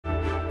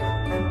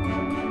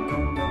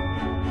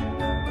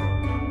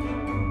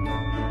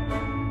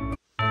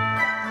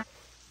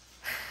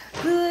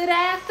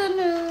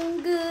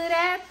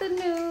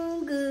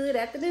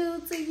got the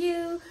news to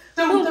you.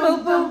 Boom,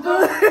 boom, boom,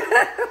 boom.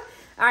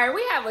 All right,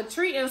 we have a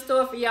treat in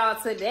store for y'all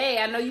today.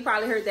 I know you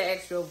probably heard the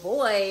extra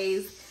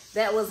voice.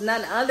 That was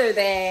none other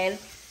than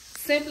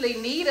Simply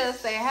Nita.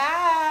 Say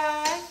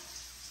hi.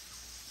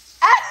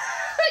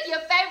 Your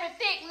favorite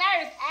thick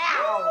nurse.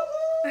 Ow.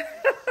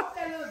 Hope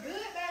that look good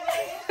that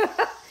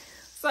way.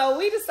 So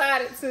we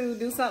decided to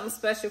do something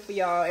special for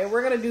y'all, and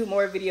we're gonna do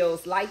more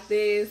videos like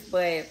this,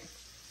 but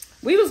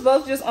we was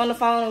both just on the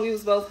phone and we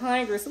was both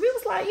hungry, so we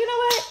was like, you know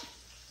what,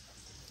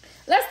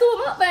 let's do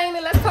a mukbang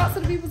and let's talk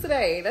to the people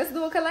today. Let's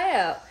do a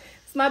collab.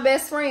 It's my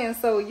best friend,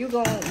 so you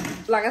gonna,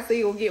 like I said,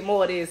 you'll get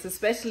more of this,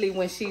 especially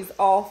when she's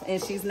off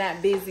and she's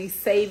not busy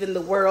saving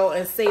the world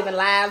and saving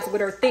lives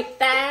with her thick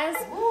thighs.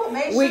 Ooh,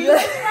 make sure you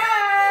subscribe.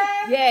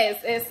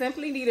 Yes, and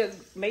Simply Nita,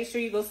 make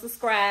sure you go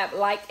subscribe,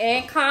 like,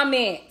 and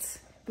comment.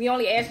 We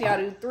only ask y'all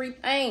to do 3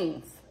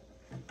 things.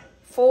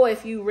 4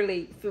 if you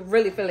really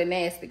feeling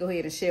nasty, go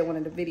ahead and share one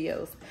of the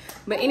videos.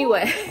 But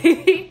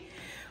anyway,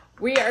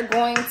 we are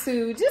going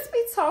to just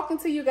be talking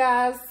to you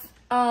guys,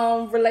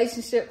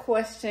 relationship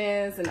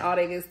questions and all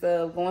that good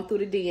stuff, going through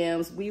the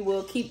DMs. We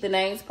will keep the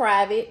names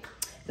private.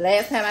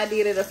 Last time I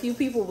did it, a few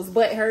people was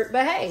butthurt,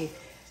 but hey,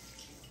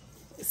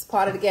 it's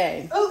part of the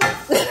game.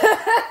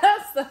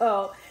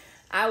 So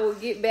I will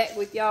get back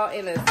with y'all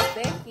in a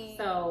second.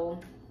 So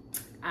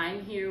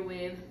I'm here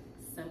with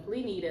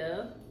Simply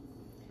Nita.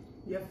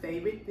 Your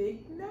favorite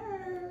thick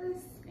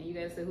nurse. And you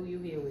guys say who you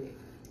here with?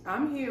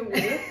 I'm here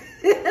with...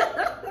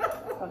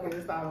 Okay,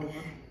 let's start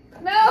over.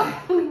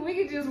 No, we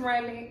can just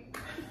run it.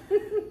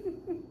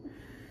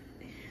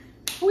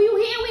 Who you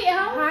here with,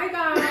 huh? Hi,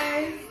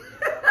 guys.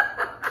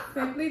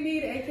 Simply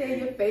Nita, aka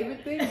your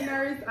favorite thick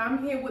nurse.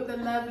 I'm here with the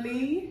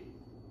lovely...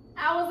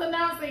 I was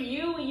announcing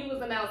you and you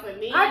was announcing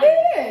me. I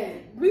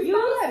did.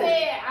 You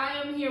said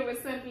I am here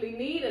with Simply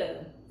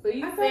Nita. So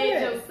you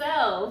said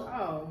yourself.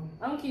 Oh.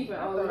 I'm keeping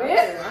all of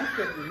this. I'm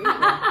Simply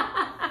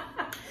Nita.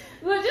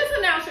 Well, just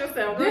announce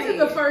yourself. This is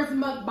the first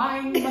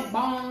mukbang.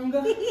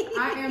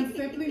 I am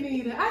Simply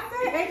Nita. I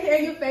said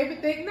aka your favorite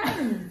thick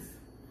nurse.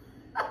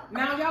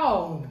 Now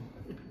y'all.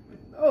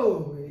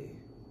 Oh.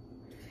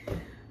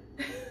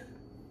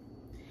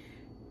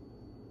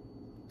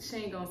 She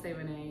ain't gonna say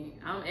my name.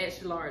 I'm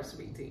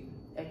Xtra.Lrg.SweetTea.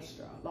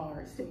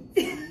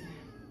 Xtra.Lrg.SweetTea.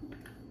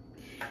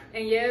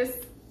 And yes,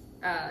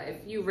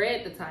 if you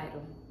read the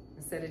title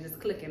instead of just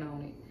clicking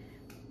on it,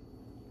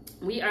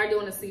 we are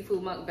doing a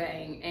seafood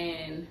mukbang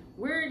and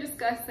we're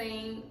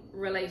discussing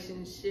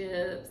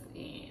relationships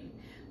and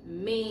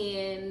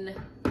men.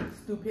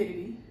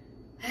 Stupidity.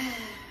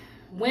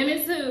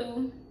 Women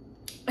too.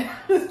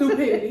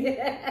 Stupidity.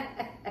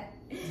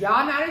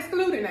 Y'all not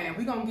excluded now.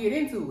 We're going to get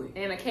into it.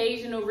 And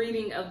occasional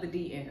reading of the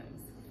DMs.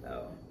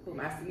 So put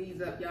my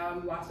sleeves up, y'all.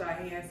 We wash our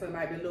hands so it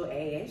might be a little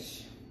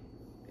ash.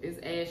 It's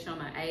ash on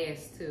my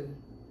ass too,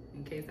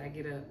 in case I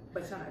get up.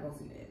 But y'all not going to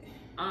see that.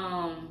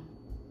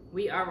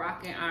 We are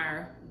rocking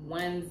our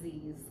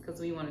onesies because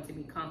we want it to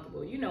be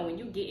comfortable. You know, when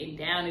you getting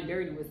down and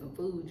dirty with some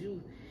food,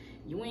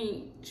 you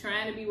ain't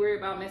trying to be worried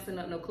about messing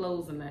up no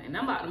clothes or nothing.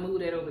 I'm about to move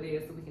that over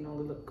there so we can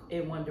only look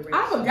in one direction.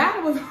 I forgot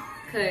it was...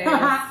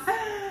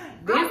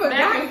 This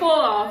back and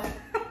forth.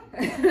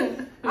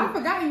 I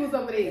forgot he was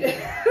over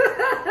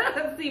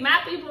there. See,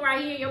 my people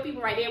right here, your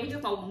people right there. We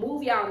just gonna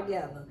move y'all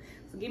together.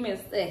 So give me a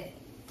second.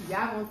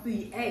 Y'all gonna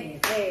see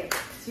ass.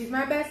 She's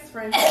my best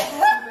friend. She's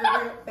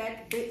a real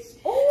bad bitch.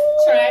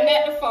 Ooh. Trying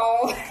not to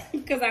fall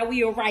because I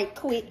will right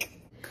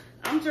quick.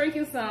 I'm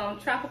drinking some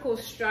tropical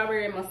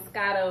strawberry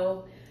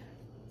Moscato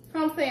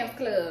from Sam's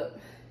Club.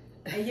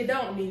 And you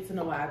don't need to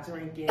know why I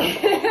drink it.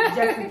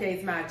 Just in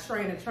case my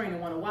trainer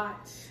want to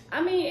watch. I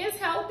mean, it's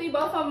healthy.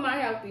 Both of them are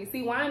healthy.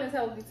 See, wine is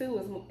healthy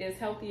too. It's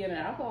healthier than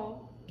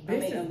alcohol.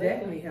 This is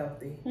definitely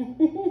healthy.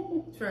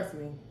 Trust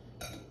me.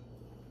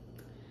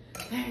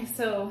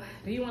 So,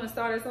 do you want to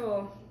start us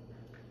off?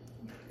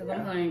 Because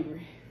I'm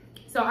hungry.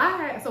 So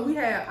I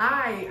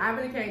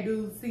really can't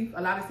do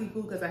a lot of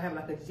seafood because I have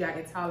like a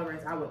GI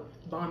intolerance. I would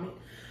vomit.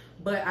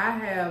 But I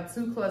have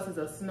 2 clusters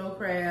of snow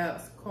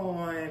crabs,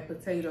 corn,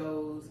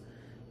 potatoes,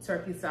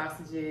 turkey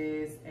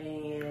sausages,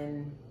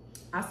 and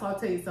I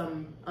sauteed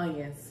some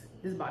onions.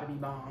 This is about to be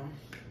bomb.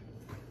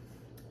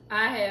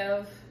 I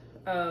have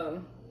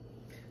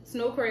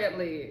snow crab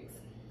legs,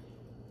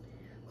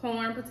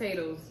 corn,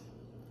 potatoes,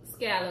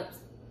 scallops,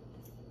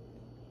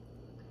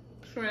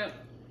 shrimp,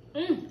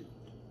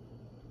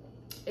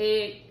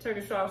 egg,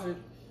 turkey sausage,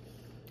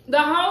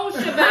 the whole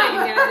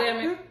shebang,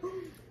 goddammit.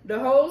 The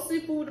whole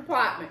seafood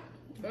department.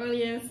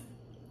 Onions.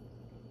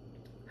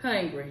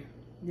 Hungry.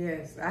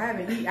 Yes, I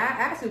haven't eaten. I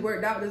actually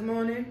worked out this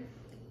morning,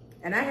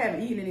 and I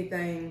haven't eaten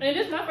anything. And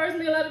this is my first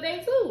meal of the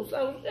day too,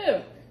 so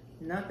yeah.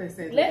 Nothing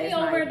since Let me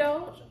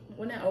overindulge.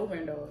 Well, not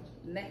overindulge.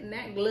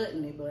 Not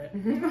gluttony, but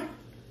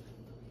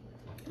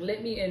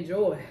let me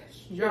enjoy.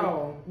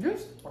 Y'all, you're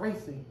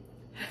spicy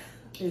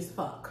as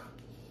fuck.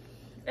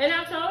 And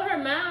I told her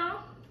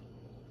mild.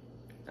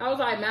 I was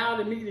like mild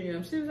to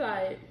medium. She was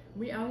like,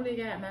 we only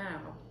got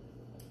mild.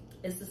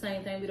 It's the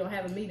same thing, we don't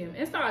have a medium.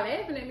 And started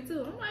laughing at me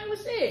too. I'm like, well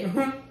shit.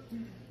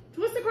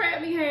 Twisted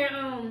crab me had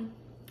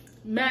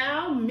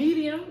mild,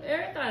 medium,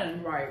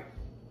 everything. Right.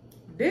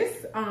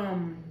 This,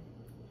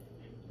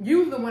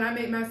 usually when I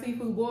make my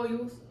seafood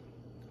boils,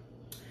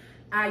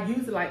 I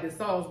use it like the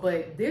sauce,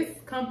 but this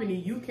company,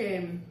 you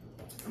can,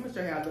 I'm gonna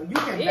show you how to do. You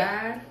can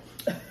buy,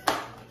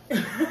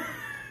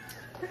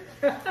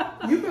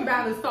 you can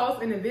buy the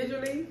sauce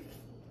individually,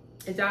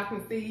 as y'all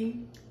can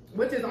see,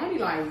 which is only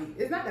like,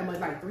 it's not that much,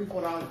 like $3,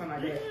 $4, something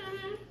like that.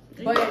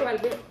 But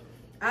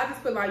I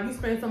just feel like you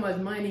spend so much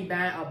money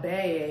buying a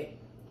bag,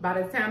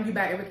 by the time you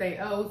buy everything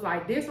else,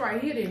 like this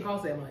right here didn't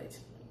cost that much.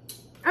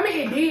 I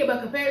mean, it did,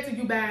 but compared to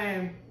you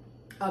buying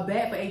a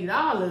bag for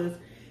 $80,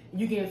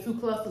 you get 2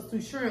 clusters,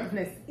 2 shrimp, and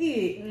that's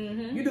it.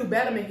 You do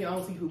better making your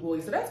own seafood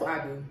boil. So that's what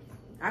I do.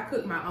 I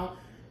cook my own.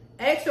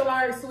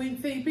 Xtra.Lrg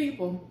sweet tea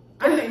people.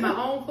 I make my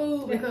own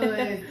food because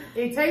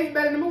it tastes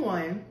better, number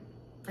one.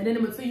 And then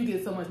number two, you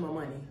get so much more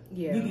money.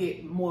 Yeah. You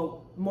get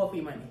more for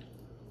your money.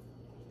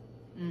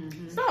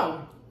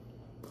 So,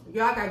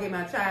 y'all gotta get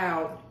my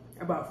child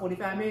about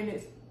 45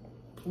 minutes.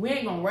 We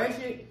ain't gonna rush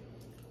it.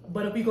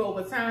 But if we go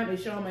over time,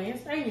 it's showing my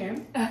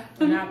staying.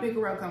 And I'll pick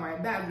her up, come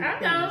right back. I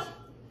know.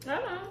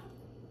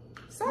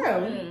 So,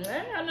 I ain't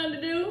got nothing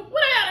to do.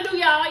 What I got to do,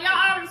 y'all?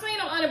 Y'all already seen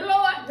them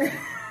unemployed?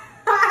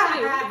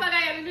 Hey, what the fuck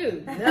I got to do?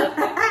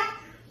 Nothing.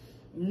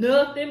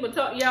 Nothing but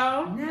talk,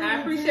 y'all.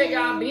 I appreciate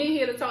y'all being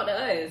here to talk to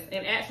us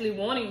and actually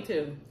wanting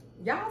to.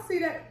 Y'all see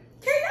that?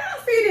 Can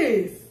y'all see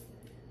this?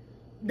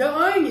 The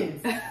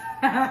onions.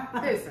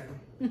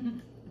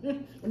 Listen.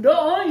 The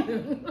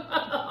onions.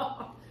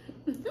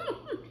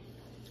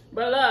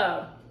 But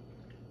I'm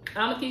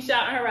going to keep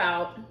shouting her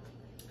out.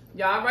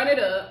 Y'all run it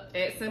up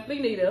at Simply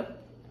Nita.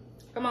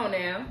 Come on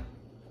now.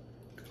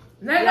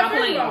 Now,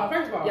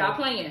 first of all. Y'all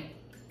playing.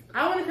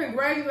 I want to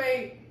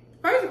congratulate,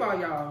 first of all,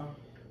 y'all.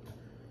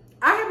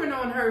 I have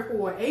known her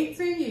for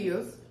 18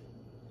 years.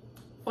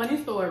 Funny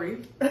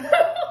story.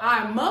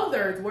 Our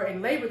mothers were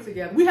in labor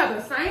together. We have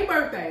the same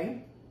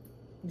birthday,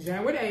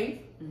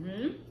 January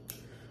 8th.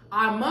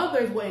 Our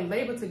mothers were in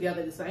labor together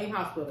at the same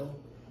hospital.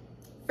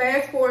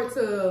 Fast forward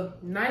to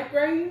 9th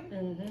grade.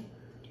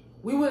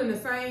 We were in the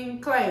same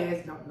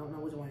class. Don't know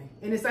which one.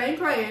 In the same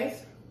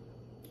class.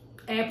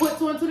 And put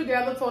 2 and 2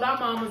 together, told our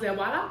mamas that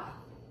voila.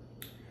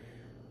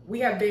 We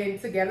have been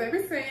together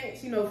ever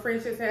since. You know,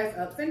 friendships has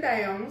ups and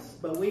downs,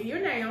 but we're here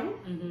now.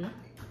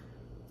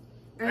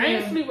 I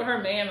ain't sleep with her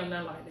man or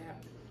nothing like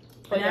that.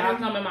 But y'all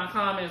come in my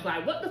comments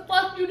like, what the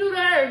fuck you do to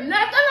her? Nothing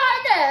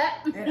like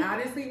that. And I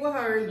didn't sleep with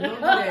her. We don't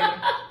do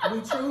that.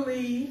 We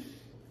truly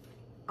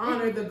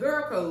honor the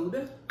girl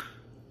code.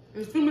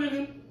 There's too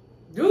many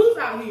dudes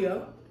out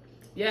here.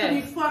 Yes. To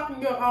be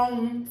fucking your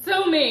own.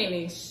 Too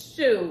many.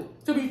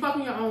 Shoot. To be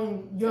fucking your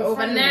own. Over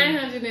friend.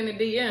 900 in the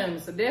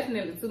DMs. So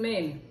definitely too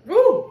many.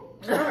 Ooh.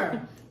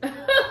 Sure. So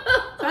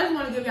I just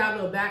want to give y'all a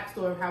little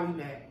backstory of how we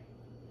met.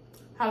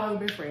 How long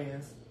we been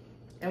friends.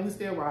 And we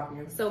still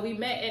rocking. So we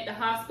met at the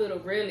hospital,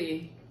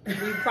 really.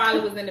 We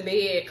probably was in the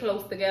bed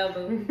close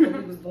together. When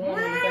we was born on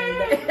the same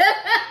day.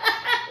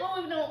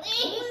 What we doing?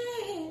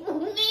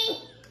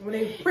 When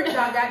they pricked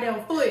our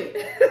goddamn foot.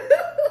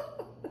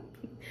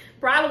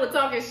 Probably was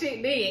talking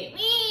shit then.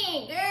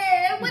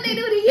 Girl, what they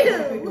do to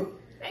you?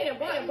 They done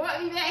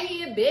brought me back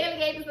here, barely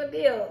gave us a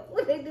deal.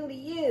 What they do to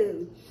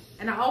you?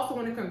 And I also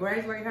want to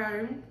congratulate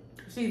her.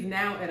 She's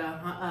now at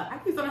I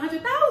think it's on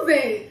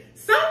 100,000.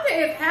 Something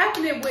is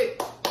happening with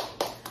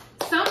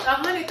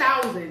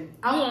 100,000.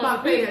 I'm about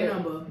to pay that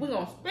number. We're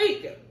gonna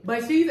speak it.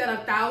 But she's at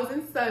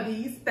 1,000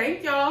 subbies.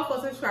 Thank y'all for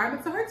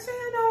subscribing to her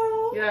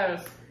channel.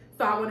 Yes.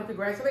 So I want to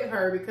congratulate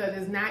her because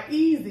it's not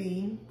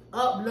easy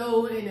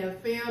uploading and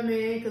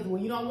filming because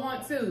when you don't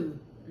want to,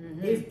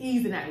 it's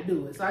easy not to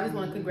do it. So I just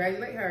want to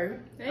congratulate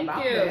her. Thank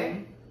you. That.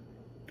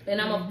 And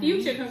I'm gonna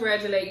future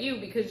congratulate you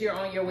because you're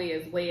on your way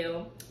as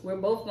well. We're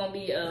both gonna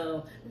be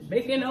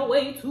making our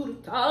way to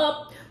the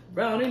top,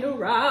 rounding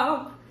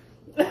around.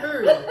 I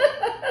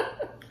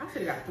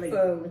should have got a plate.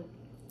 So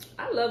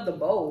I love the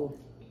bowl.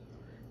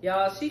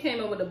 Y'all, she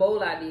came up with the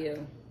bowl idea.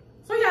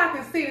 So y'all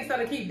can see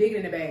instead of keep digging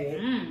in the bag.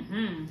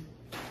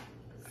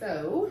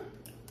 So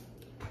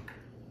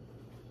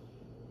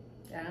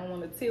I don't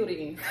want to tilt it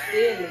and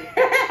steal it.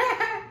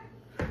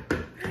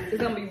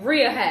 It's gonna be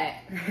real hot.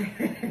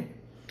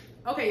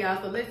 Okay,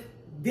 y'all, so let's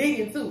dig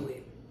into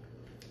it.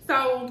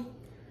 So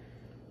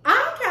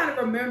I kind of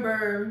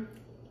remember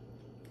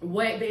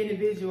what the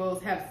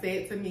individuals have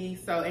said to me.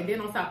 So, and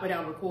then on top of that,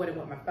 I'm recording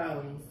with my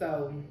phone.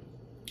 So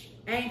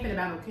I ain't finna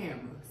buy no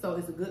camera. So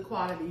it's a good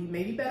quality,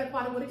 maybe better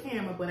quality with a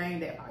camera, but I ain't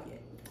that far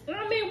yet.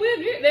 I mean, we'll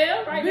get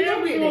there. Right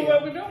now, we're doing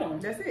what we're doing.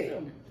 That's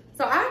it.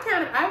 So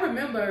I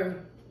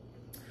remember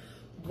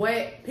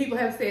what people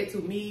have said to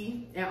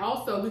me, and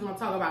also we're gonna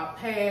talk about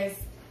past,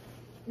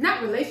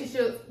 not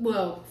relationships,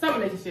 well, some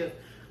relationships,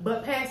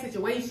 but past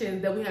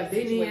situations that we have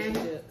been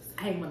in.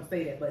 I ain't want to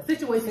say that, but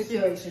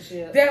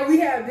situationships that we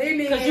have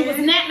been in. Because you was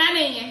not my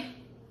man.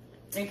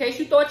 In case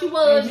you thought you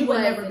was, you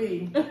would never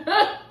be.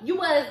 You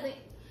wasn't.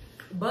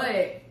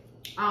 But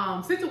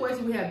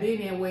situations we have been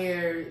in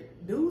where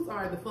dudes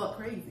are the fuck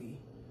crazy.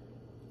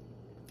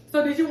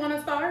 So did you want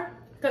to start?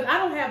 Cause I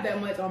don't have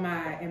that much on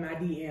in my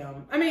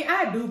DM. I mean,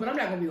 I do, but I'm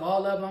not gonna be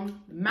all of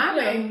them. My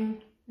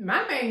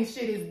main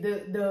shit is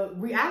the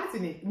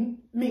reality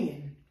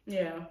men.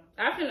 Yeah,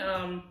 I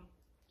can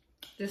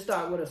just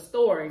start with a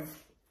story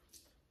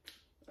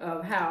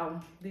of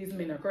how these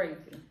men are crazy.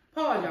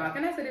 Pause, y'all.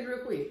 Can I say this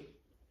real quick?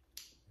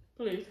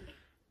 Please.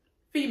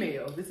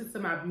 Females, this is to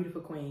my beautiful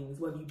queens.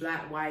 Whether you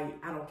black, white,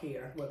 I don't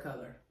care what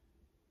color.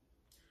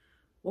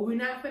 What we're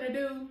not gonna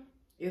do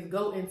is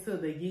go into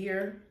the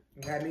year.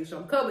 I gotta make sure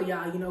I'm covered,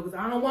 y'all, you know, because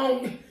I don't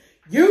want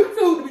YouTube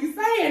to be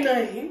saying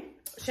nothing.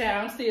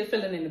 Child, I'm still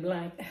filling in the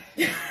blank.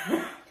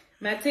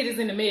 My titties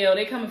in the mail,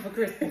 they coming for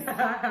Christmas.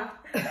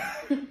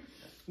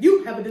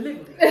 You have a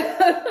delivery.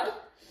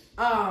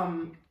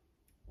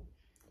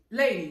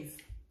 Ladies,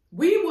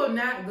 we will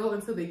not go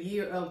into the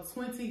year of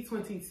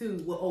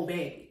 2022 with old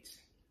baggage.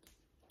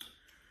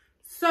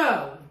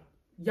 So,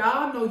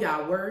 y'all know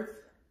y'all worth,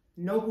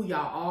 know who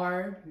y'all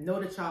are, know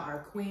that y'all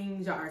are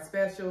queens, y'all are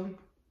special.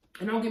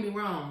 And don't get me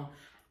wrong,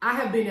 I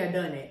have been there,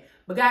 done that.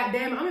 But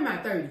goddamn, I'm in my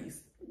 30s.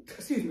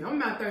 Excuse me, I'm in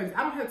my 30s.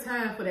 I don't have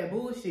time for that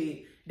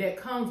bullshit that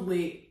comes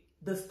with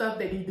the stuff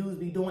that these dudes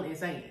be doing and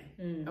saying.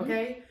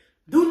 Okay?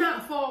 Do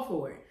not fall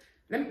for it.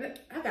 I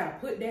gotta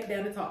put that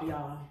down to talk to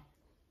y'all.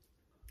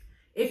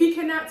 If he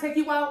cannot take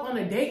you out on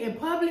a date in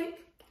public,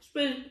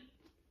 Speak.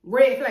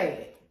 red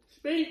flag.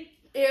 Speak.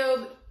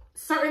 If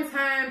certain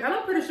times, and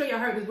I'm pretty sure y'all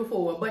heard this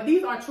before, but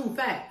these are true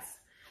facts.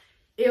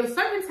 If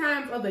certain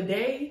times of the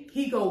day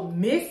he go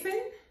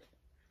missing,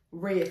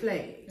 red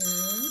flag.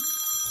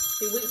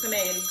 He with some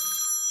Addy.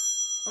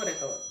 Oh, that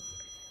thought.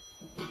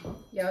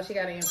 Y'all, she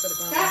got to answer the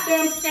phone.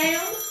 Goddamn scam.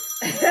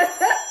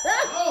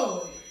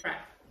 Oh, right.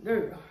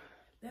 Girl.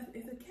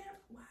 Is a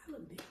cat? Why I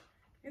look big?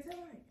 Is that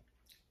right?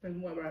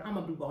 I'm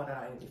a blue ball that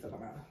I ain't talking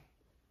about.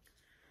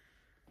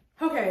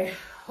 Okay.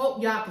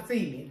 Hope y'all can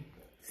see me.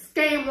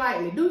 Scam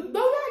lightly. Do y'all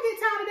get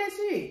tired of that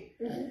shit?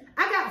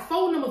 I got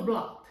 4 numbers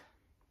blocked.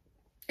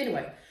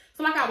 Anyway,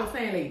 so like I was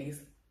saying, ladies,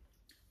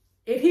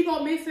 if he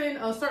go missing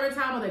a certain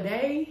time of the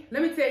day,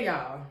 let me tell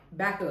y'all,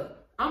 back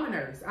up. I'm a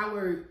nurse. I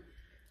work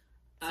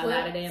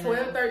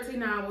 12,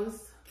 13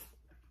 hours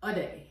a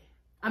day.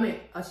 I mean,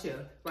 a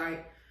shift,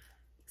 right?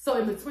 So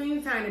in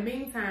between time, in the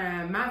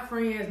meantime, my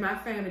friends, my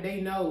family, they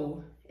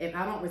know if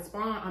I don't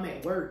respond, I'm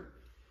at work.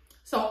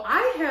 So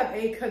I have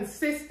a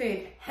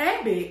consistent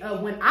habit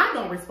of when I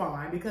don't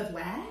respond, because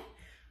why?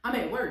 I'm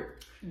at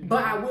work.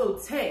 But I will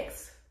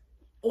text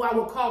or I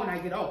will call when I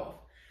get off.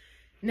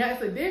 Now,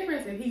 it's a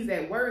difference if he's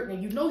at work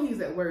and you know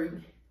he's at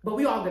work, but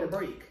we all get a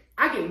break.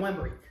 I get 1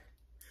 break.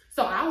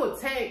 So I will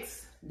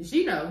text, did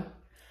she know?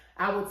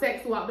 I will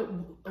text throughout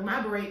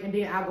my break, and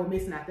then I'll go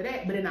missing after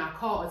that, but then I'll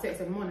call or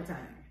text in the morning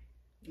time.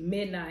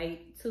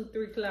 Midnight, 2,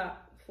 3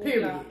 o'clock, 4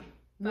 Period. o'clock,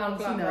 5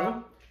 o'clock, you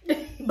know.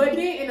 But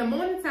then in the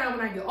morning time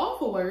when I get off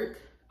of work,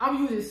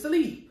 I'm usually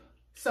asleep.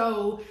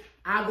 So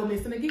I'll go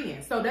missing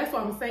again. So that's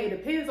what I'm saying. It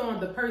depends on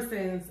the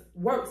person's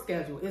work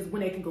schedule is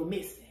when they can go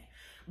missing.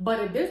 But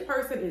if this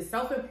person is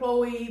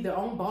self-employed, their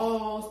own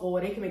boss, or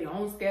they can make their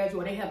own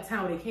schedule, or they have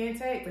time where they can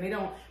text,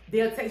 and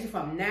they'll text you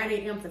from 9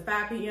 a.m. to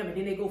 5 p.m. and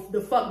then they go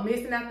the fuck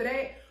missing after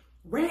that,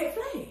 red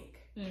flag.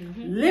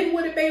 Living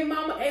with a baby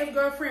mama,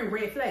 ex-girlfriend,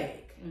 red flag.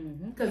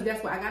 Because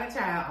that's why I got a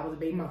child, I was a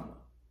baby mama.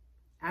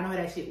 I know how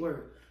that shit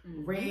works.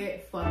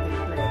 Red fucking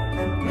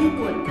flag. We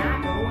would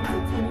not go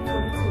into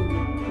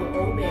 2022 with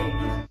old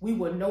baggage. We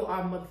would know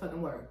our motherfucking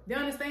worth. You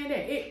understand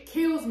that? It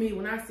kills me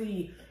when I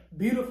see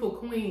beautiful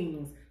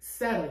queens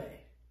settling.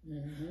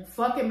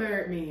 Fucking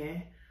married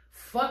men.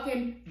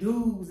 Fucking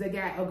dudes that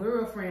got a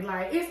girlfriend.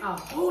 Like, it's a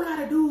whole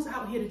lot of dudes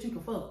out here that you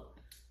can fuck.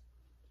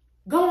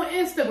 Go on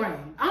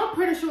Instagram. I'm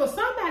pretty sure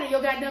somebody in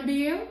your goddamn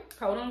BM.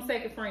 Hold on a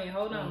second, friend.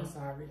 Hold on. I'm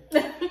sorry.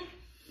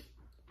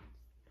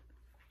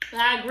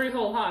 I agree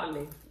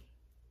wholeheartedly.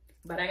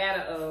 But I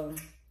gotta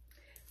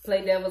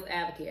play devil's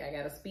advocate. I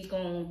gotta speak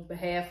on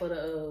behalf of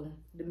the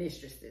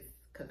mistresses.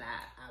 Cause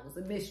I was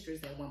a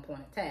mistress at one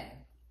point in time.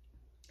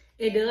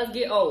 It does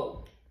get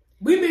old.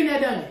 We've been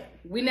there, done it.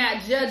 We're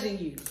not judging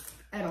you.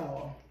 At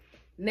all.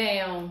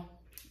 Now,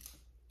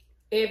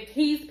 if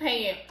he's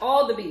paying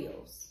all the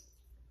bills,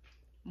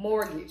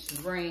 mortgage,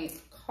 rent,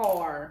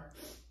 car,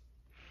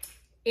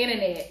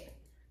 internet,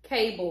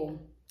 cable,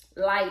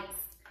 lights,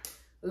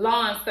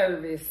 lawn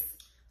service,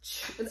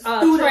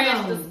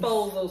 trash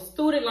disposal,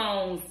 student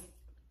loans,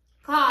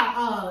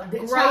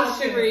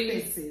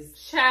 groceries,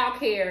 child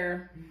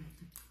care,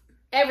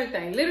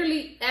 everything,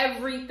 literally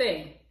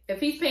everything. If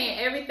he's paying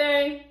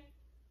everything,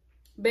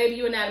 baby,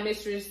 you're not a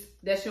mistress,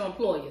 that's your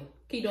employer.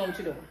 Keep doing what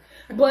you're doing.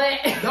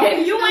 But if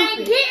you ain't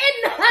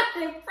getting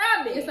nothing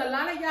from it, it's a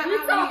lot of y'all.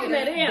 You talking to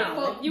them.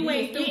 If you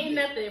ain't getting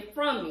nothing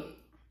from it.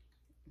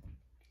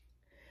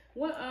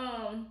 What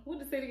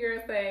the city girl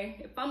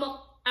say? If I'ma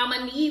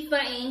need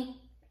something,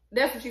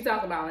 that's what she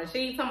talking about. And she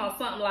ain't talking about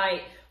something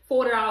like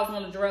 $40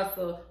 on the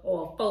dresser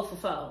or 4 for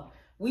 4.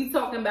 We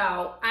talking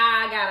about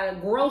I got a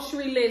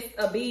grocery list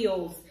of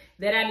bills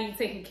that I need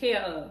taken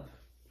care of.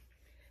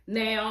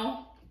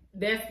 Now,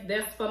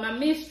 that's for my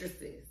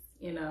mistresses,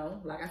 you know.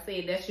 Like I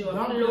said, that's your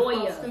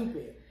employer.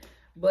 Stupid.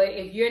 But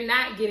if you're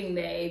not getting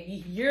that,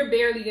 if you're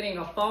barely getting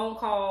a phone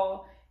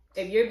call,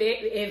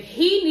 if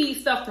he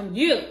needs stuff from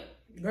you,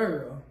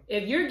 girl,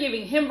 if you're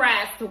giving him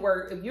rides to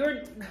work, if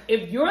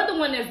you're the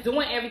one that's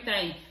doing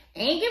everything,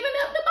 ain't giving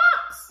up the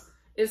box,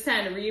 it's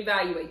time to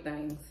reevaluate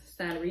things. It's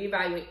time to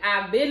reevaluate.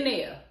 I've been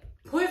there.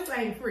 Puss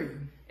ain't free.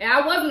 And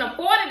I wasn't a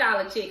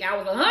 $40 chick. I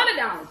was a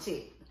 $100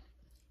 chick.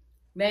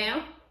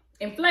 Now,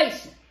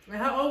 inflation. And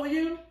how old were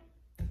you?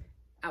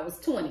 I was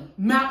 20.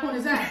 My point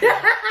is that.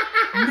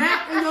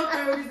 Not in your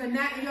 30s and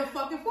not in your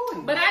fucking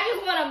 40s. But I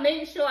just want to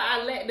make sure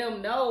I let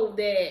them know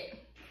that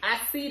I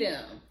see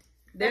them.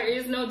 There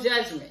is no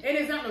judgment. And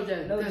it's not no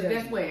judgment. Because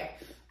guess what?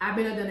 I've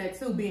been done that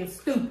too, being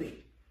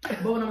stupid.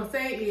 But what I'm going to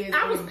say is...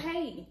 I was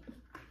paid.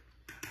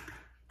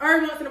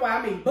 Every once in a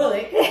while, I mean,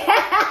 but...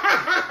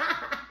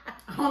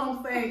 all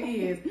I'm saying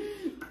is...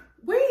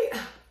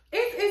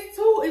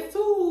 It's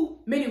too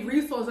many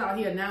resources out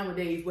here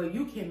nowadays where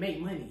you can make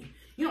money.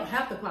 You don't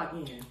have to clock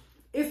in.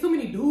 It's too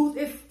many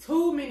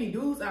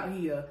dudes out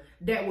here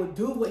that will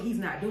do what he's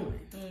not doing.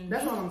 Mm-hmm.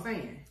 That's all I'm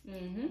saying.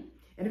 Mm-hmm.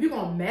 And if you're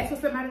going to mess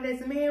with somebody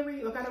that's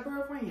married or got a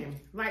girlfriend,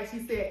 like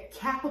she said,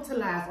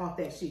 capitalize off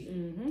that shit.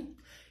 Mm-hmm.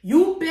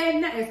 You better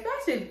not,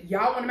 especially if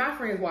y'all, one of my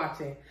friends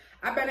watching,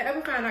 I better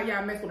ever find out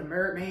y'all mess with a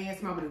married man,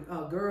 somebody with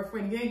a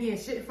girlfriend, you ain't getting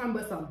shit from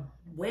but some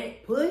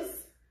wet puss.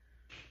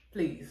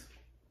 Please.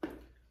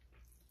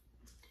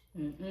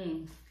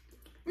 Mm-mm.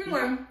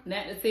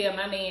 Not to tell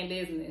my man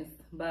business,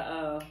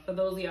 but for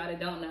those of y'all that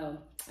don't know,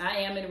 I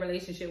am in a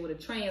relationship with a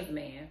trans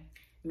man,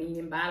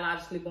 meaning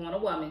biologically born a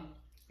woman,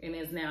 and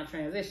is now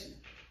transitioned.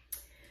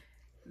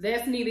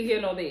 That's neither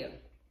here nor there.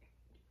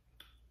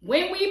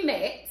 When we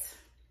met,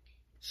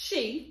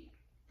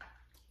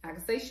 I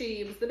can say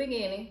it was the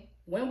beginning.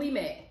 When we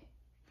met,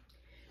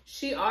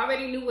 she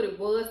already knew what it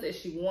was that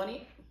she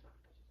wanted,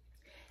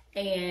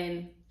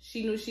 and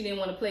she knew she didn't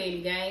want to play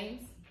any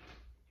games,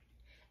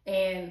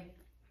 and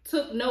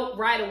took note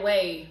right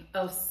away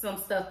of some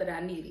stuff that I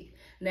needed.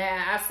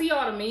 Now, I see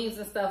all the memes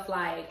and stuff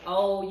like,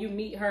 oh, you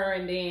meet her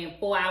and then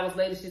 4 hours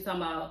later she's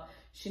talking about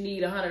she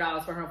need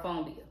 $100 for her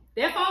phone bill.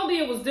 That phone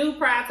bill was due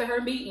prior to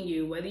her meeting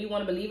you, whether you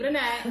want to believe it or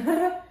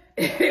not.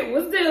 It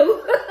was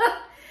due.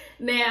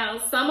 Now,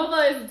 some of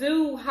us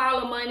do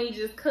holler money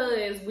just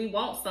because we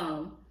want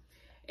some.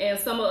 And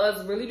some of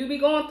us really do be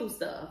going through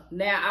stuff.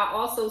 Now, I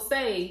also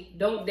say,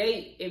 don't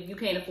date if you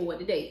can't afford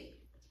to date.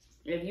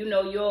 If you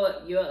know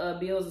your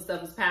bills and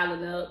stuff is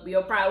piling up,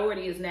 your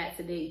priority is not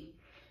to date.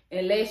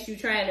 Unless you're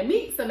trying to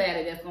meet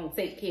somebody that's going to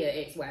take care of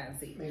X, Y, and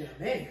Z.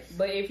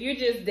 But if you're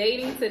just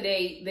dating to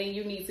date, then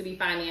you need to be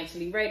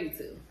financially ready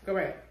to.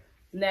 Correct.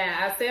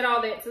 Now, I said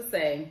all that to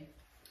say,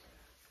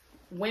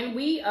 when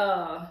we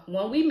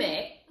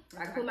met,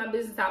 I can put my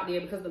business out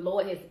there because the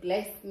Lord has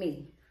blessed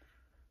me.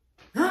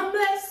 I'm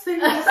blessing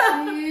the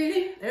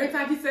city. Every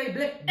time you say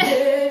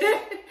bless.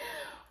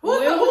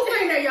 Who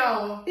saying that,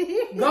 y'all?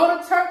 Go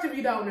to church if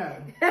you don't know.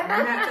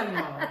 I'm not telling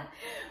y'all.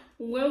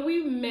 When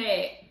we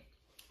met,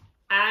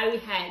 I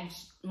had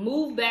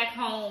moved back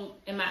home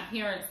in my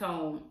parents'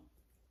 home.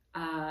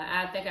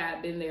 I think I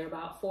had been there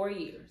about 4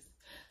 years.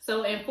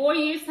 So in 4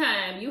 years'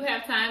 time, you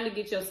have time to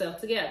get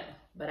yourself together.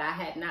 But I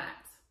had not.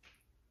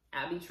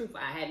 I'll be truthful,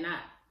 I had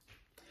not.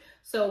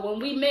 So when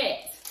we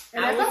met,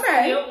 I was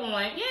still on,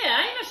 I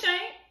ain't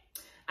ashamed.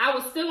 I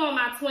was still on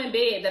my twin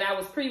bed that I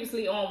was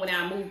previously on when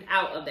I moved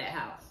out of that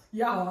house.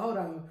 Y'all, hold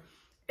on.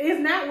 It's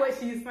not what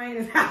she's saying,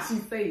 it's how she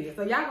said it.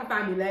 So y'all can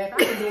find me laughing.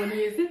 I've been doing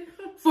this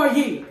for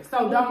years.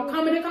 So don't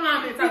come in the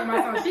comments talking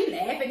about something. She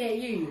laughing at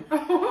you.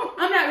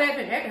 I'm not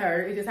laughing at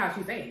her. It's just how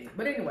she's saying it.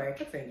 But anyway,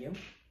 continue.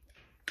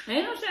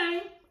 Ain't no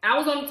shame. I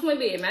was on the twin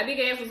bed. My big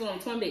ass was on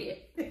the twin bed.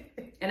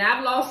 And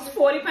I've lost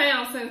 40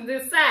 pounds since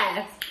this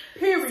size.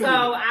 Period. So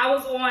I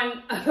was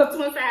on a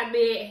twin size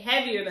bed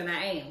heavier than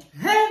I am.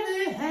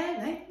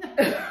 Heavy.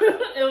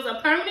 It was a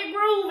permanent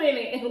groove in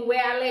it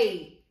where I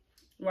laid.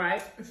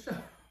 Right?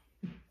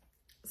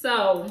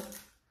 So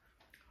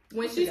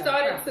when she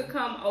started to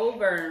come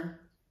over,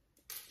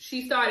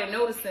 she started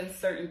noticing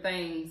certain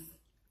things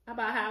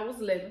about how I was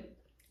living.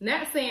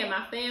 Not saying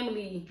my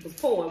family was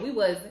poor. We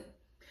wasn't.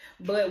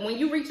 But when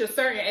you reach a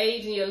certain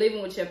age and you're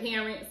living with your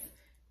parents,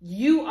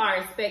 you are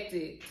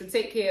expected to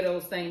take care of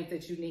those things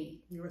that you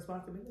need. Your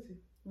responsibility.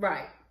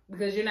 Right.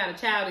 Because you're not a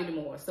child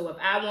anymore. So if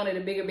I wanted a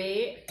bigger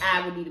bed,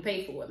 I would need to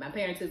pay for it. My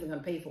parents isn't going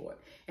to pay for it.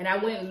 And I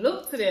went and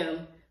looked to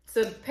them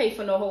to pay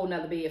for no whole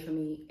nother bed for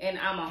me. And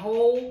I'm a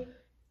whole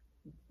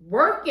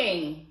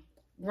working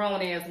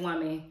grown-ass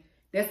woman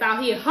that's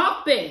out here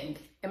humping.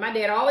 And my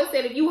dad always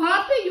said, if you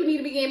humping, you need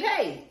to be getting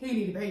paid. He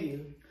need to pay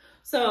you.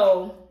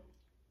 So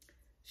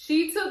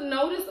she took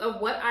notice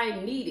of what I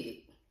needed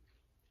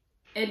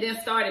and then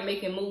started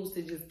making moves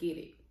to just get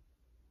it.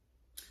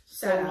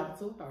 Shout out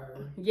to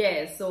her.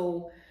 Yeah,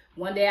 so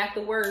one day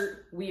after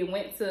work, we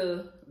went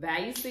to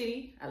Value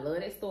City. I love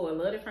that store. I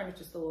love that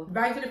furniture store.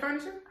 Value City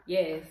Furniture?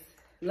 Yes,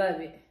 love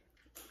it.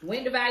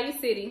 Went to Value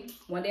City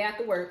one day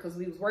after work because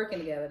we was working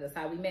together. That's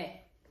how we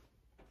met.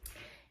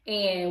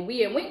 And we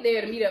had went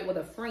there to meet up with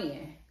a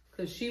friend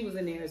because she was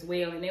in there as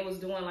well. And they was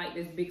doing like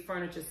this big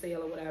furniture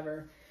sale or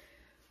whatever.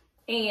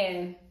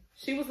 And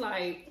she was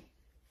like,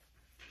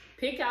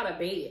 pick out a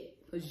bed,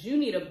 because you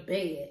need a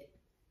bed.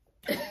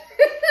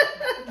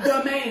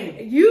 The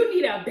man. You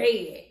need a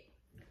bed.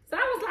 So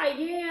I was like,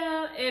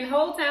 yeah. And the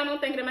whole time I'm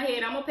thinking in my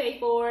head, I'm going to pay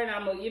for it.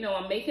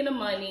 I'm making the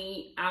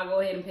money. I'll go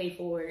ahead and pay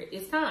for it.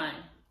 It's time.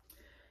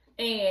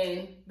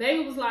 And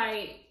baby was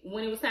like,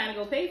 when it was time to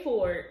go pay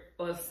for it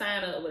or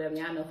sign up or whatever,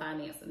 y'all know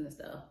financing and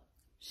stuff.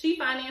 She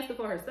financed it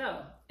for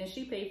herself and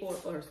she paid for it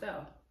for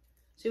herself.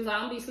 She was like,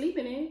 I'm going to be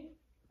sleeping in it,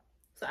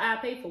 so I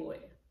pay for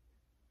it.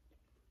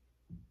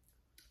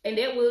 And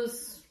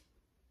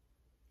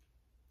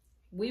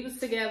we was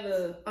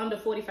together under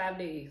 45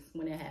 days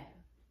when it happened.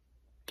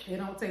 It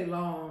don't take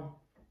long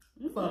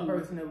for a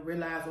person to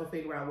realize or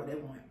figure out what they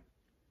want.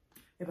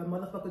 If a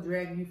motherfucker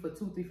dragging you for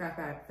 2, 3,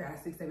 5,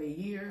 6, 7, 8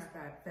 years,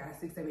 5,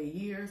 6, 7, 8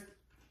 years,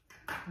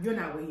 you're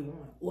not what he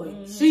want, or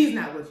she's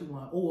not what you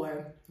want,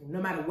 or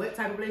no matter what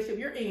type of relationship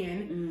you're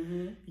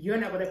in, you're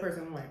not what that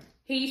person wants.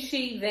 He,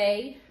 she,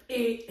 they,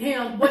 it,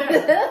 him,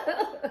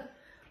 whatever.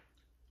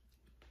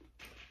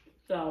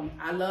 So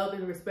I love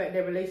and respect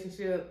their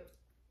relationship.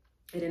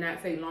 It did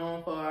not take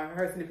long for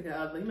her significant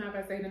other. You mind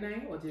if I say the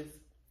name or just?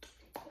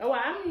 Oh,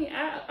 I mean,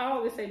 I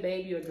always say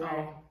baby or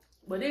Dre.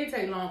 But it didn't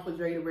take long for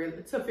Dre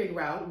to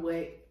figure out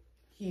what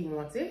he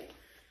wanted.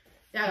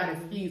 Y'all got to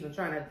excuse me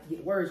trying to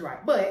get words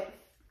right, but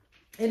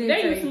it didn't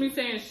they used to be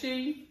saying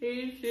she,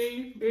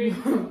 he.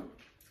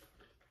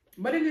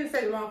 But it didn't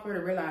take long for her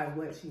to realize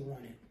what she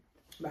wanted.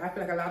 But I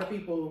feel like a lot of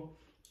people,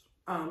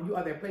 you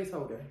are their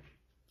placeholder.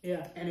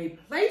 Yeah. And a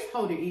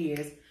placeholder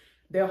is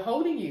they're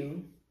holding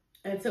you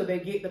until they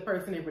get the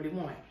person they really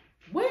want.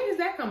 Where is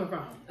that coming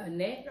from?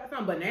 Annette? Got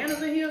some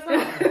bananas in here or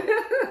something?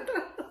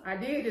 I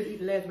did just eat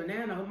the last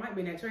banana. It might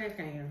be in that trash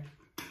can.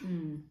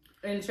 And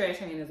the trash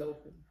can is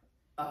open.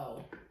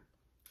 Oh.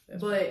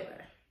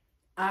 But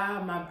I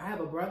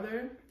have a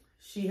brother.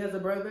 She has a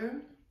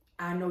brother.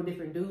 I know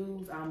different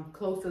dudes. I'm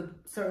close to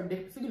certain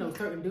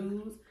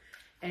dudes.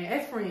 And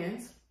as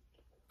friends,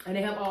 and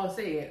they have all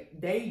said,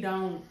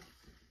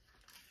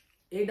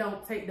 it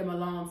don't take them a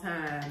long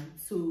time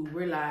to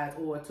realize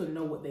or to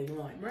know what they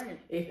want. Right.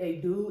 If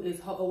a dude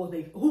is,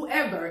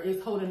 whoever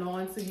is holding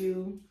on to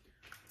you,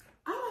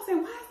 I was say,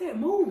 why is that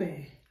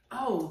moving?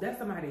 Oh, that's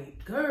somebody.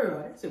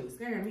 Girl, that shit was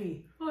scaring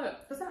me.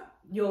 What?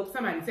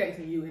 Somebody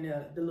texting you and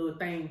the little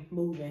thing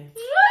moving.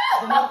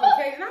 The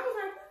notification. I was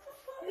like,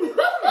 what the fuck is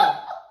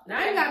that? Now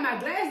I ain't got my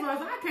glasses on,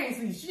 so I can't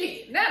see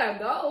shit. Not a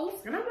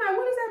ghost. And I'm like,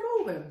 what is that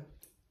moving?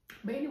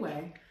 But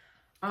anyway,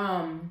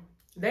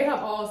 they have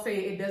all said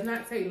it does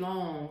not take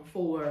long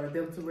for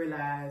them to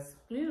realize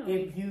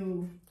if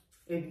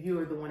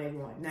you're the one they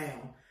want.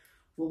 Now,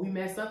 what we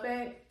mess up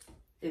at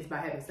is by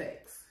having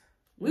sex.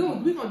 We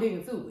gonna dig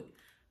into it.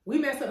 We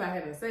mess up by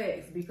having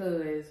sex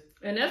because,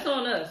 and that's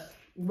on us,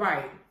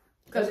 right?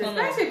 Because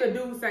especially if a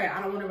dude say,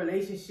 "I don't want a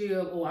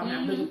relationship," or "I'm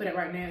not looking for that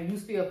right now," you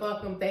still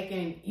fuck him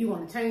thinking you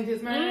want to change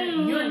his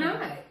mind. You're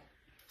not.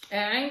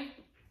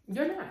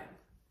 You're not.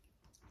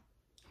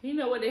 He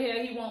know what the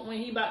hell he want when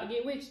he about to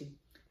get with you.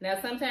 Now,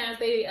 sometimes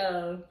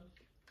their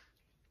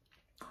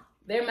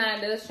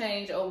mind does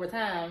change over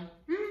time.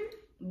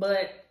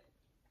 But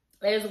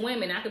as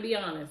women, I could be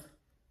honest.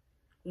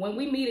 When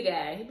we meet a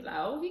guy, he be like,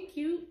 oh, he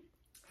cute.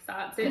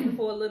 Stop texting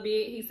for a little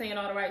bit. He's saying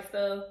all the right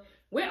stuff.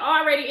 We're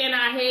already in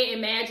our head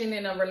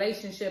imagining a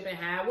relationship and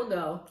how it would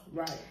go.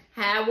 Right.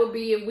 How it would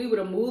be if we were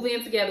to move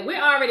in together.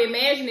 We're already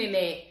imagining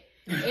that.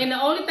 And the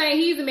only thing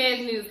he's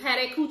imagining is how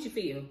that coochie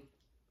feel.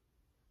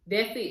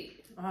 That's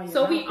it. Oh, yeah,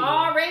 so we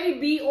already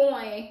be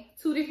on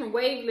 2 different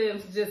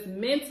wavelengths just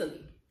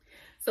mentally.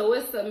 So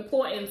it's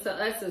important to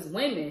us as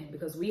women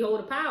because we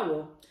hold the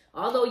power.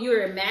 Although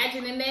you're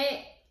imagining that,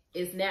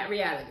 it's not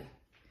reality.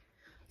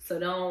 So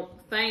don't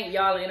think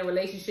y'all are in a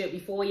relationship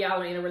before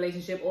y'all are in a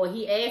relationship, or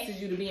he asks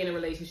you to be in a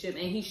relationship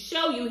and he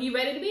show you he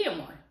ready to be in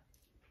one.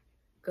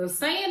 Because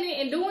saying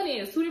it and doing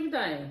it is 2 different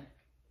things.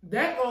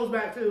 That goes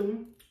back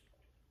to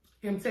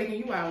him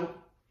taking you out,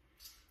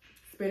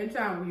 spending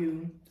time with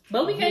you.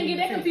 But we can't get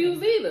that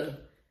confused either.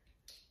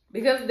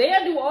 Because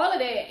they'll do all of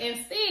that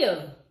and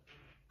still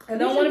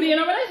don't want to be in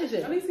a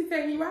relationship. At least he's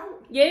taking you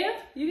out. Yeah,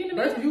 you getting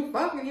a First you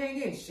fucking, you ain't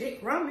getting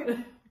shit from it.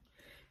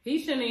 He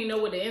shouldn't even know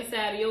what the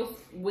inside of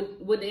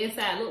what the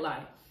inside look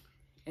like.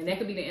 And that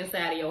could be the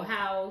inside of your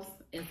house,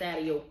 inside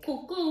of your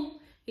cuckoo.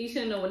 He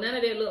shouldn't know what none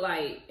of that look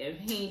like if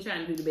he ain't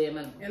trying to do the bare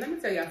minimum. And let me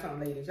tell y'all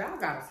something, ladies. Y'all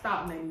gotta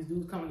stop letting these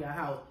dudes come to your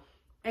house.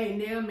 Ain't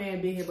nail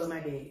man been here but my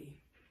daddy.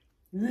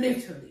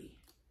 Literally.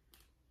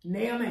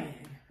 Nail man.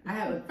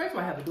 First of all,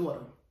 I have a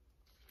daughter.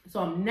 So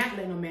I'm not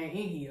letting no man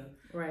in here.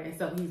 Right. And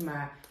so he's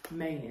my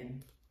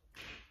man.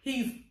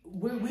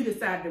 We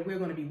decided that we're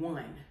gonna be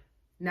one.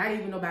 Not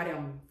even nobody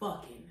I'm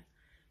fucking.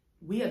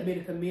 We have been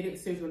a committed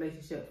sexual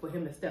relationship for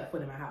him to step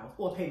foot in my house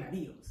or pay my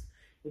bills.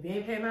 If you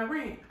ain't paying my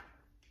rent,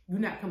 you're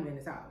not coming in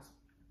this house.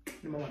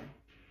 Number 1.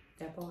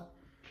 That part.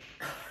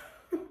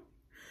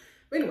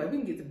 But anyway, we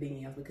can get to the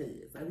DMs because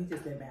we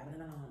just been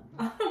battling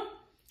on.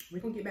 We're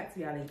gonna get back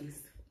to y'all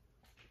ladies.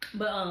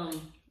 But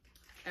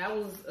I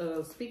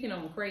was speaking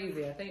on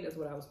crazy. I think that's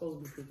what I was supposed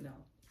to be speaking on.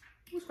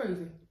 What's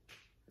crazy?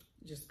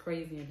 just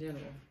crazy in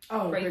general.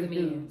 Oh, crazy men.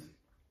 dudes.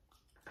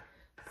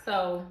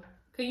 So,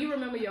 can you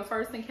remember your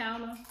first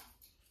encounter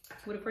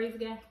with a crazy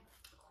guy?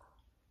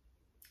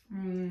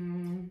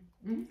 Been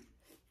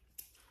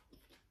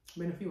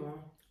a few on.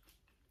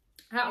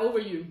 How old were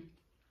you?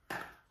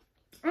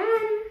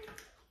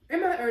 In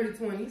my early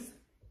 20s.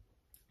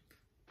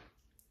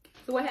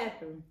 So what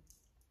happened?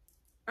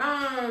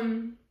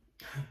 I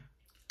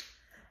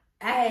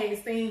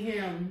had seen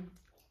him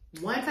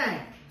one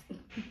time,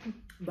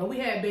 but we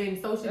had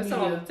been social media. That's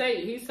all it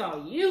takes. He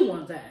saw you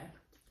one time.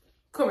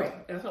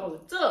 Correct. That's all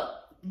it took.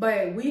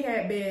 But we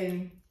had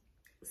been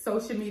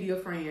social media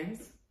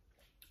friends.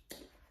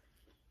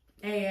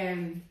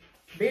 And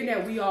being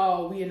that we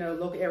in a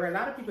local area, a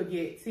lot of people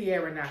get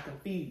Tierra and not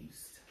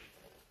confused.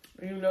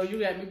 You know, you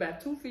got me by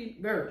 2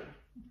 feet. Girl.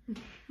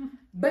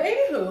 But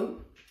anywho,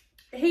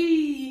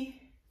 he's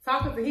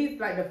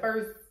like the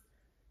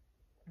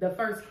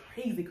first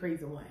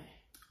crazy one.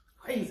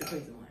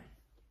 Crazy one.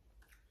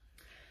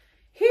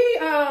 He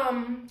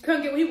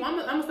couldn't get what he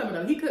wanted. I'm gonna sum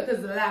it up. He could,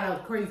 because there's a lot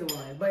of crazy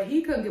ones, but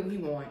he couldn't get what he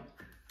wanted.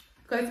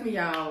 Cuss me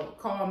out,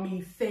 call me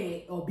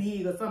fat or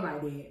big or something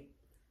like that.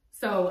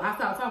 So I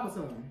started talking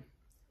to him.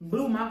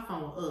 Blew my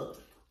phone up.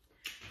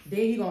 Then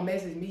he gonna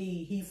message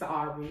me, he's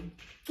sorry.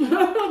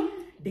 Then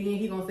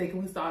he gonna say,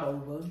 can we start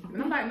over?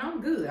 And I'm like, no,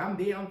 I'm good. I'm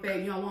big, I'm fat,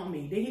 you don't want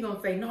me. Then he gonna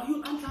say, no,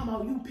 I'm talking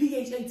about you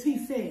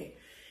PHAT fat.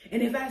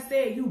 And if I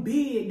said you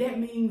big, that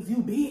means you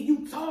big,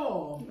 you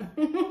tall.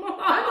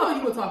 I know what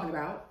you were talking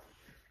about.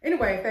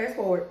 Anyway, fast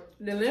forward.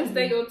 The lengths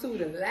they go to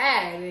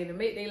lie, and to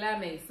make their lie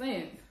make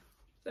sense.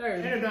 Sir.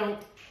 And it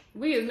don't.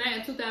 We is not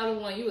in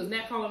 2001. You was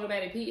not calling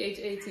nobody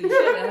PHAT. Shut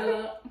the hell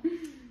up.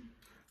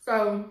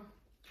 So,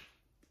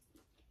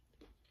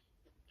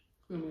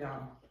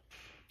 y'all.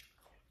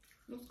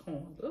 What's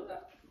going on?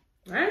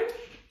 Right?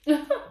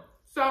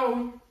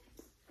 So,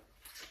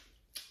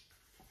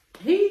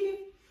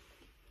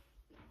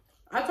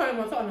 I told him I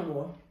won't talk no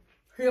more.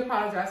 He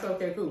apologized, so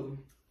okay, cool.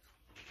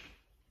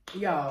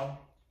 Y'all,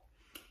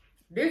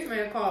 this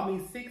man called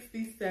me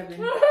 67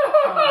 times.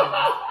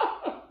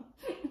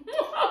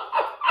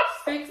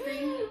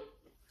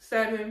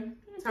 67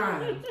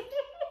 times.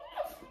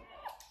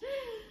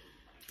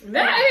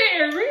 That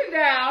here, read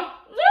down.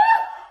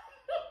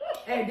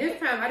 And this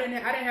time I didn't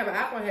have an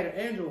iPhone, I had an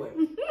Android.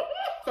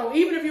 So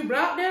even if you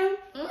block them,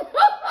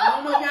 I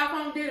don't know if your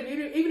iPhone did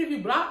it. Even if you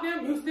block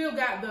them, you still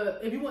got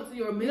if you went to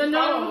your missed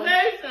calls,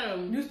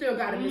 you still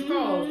got a missed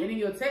calls. And in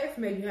your text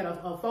message, you had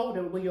a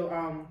folder with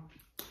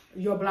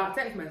your blocked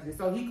text messages.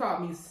 So he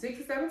called me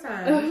 67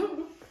 times,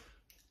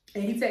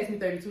 and he texted me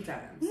 32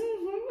 times.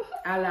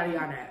 I lie to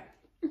y'all not.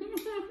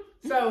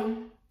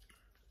 So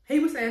he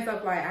was saying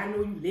stuff like, I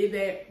know you live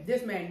at,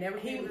 this man never,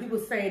 he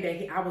was saying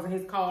that I was in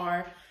his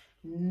car.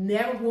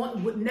 Never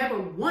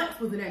once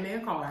was in that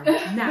man's car.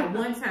 Not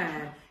one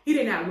time. He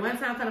did not one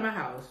time come to my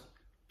house.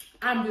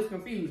 I'm just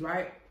confused,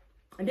 right?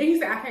 And then he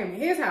said, I came to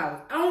his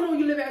house. I don't know where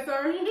you live at,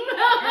 sir. And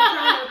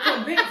trying to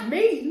convince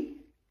me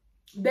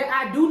that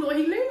I do know where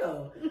he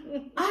lives.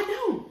 I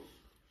don't.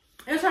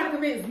 And trying to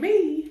convince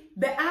me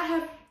that I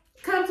have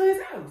come to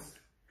his house.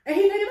 And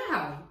he lived in my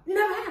house.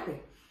 Never happened.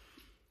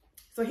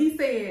 So he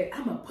said,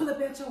 I'm going to pull up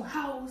at your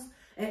house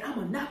and I'm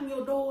going to knock on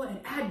your door and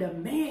I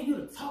demand you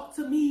to talk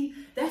to me.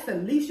 That's the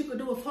least you could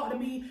do is talk to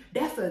me.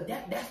 That's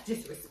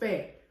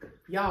disrespect.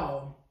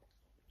 Y'all,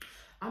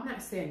 I'm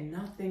not saying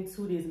nothing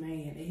to this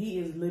man and he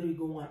is literally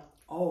going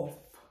off.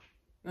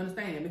 You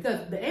understand?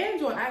 Because the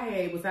Android I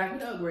had was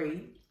actually an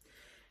upgrade.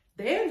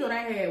 The Android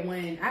I had,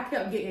 when I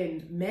kept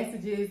getting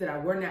messages that I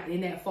were not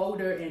in that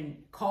folder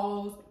and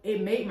calls,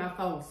 it made my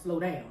phone slow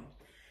down.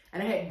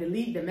 And I had to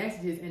delete the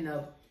messages in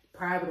the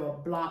private or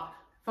blocked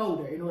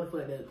folder in order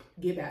for it to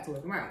get back to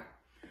us. Right.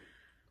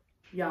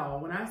 Y'all,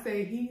 when I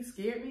say he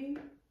scared me,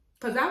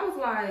 because I was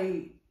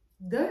like,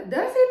 does he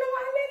know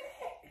I live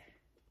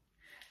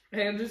at?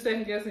 And just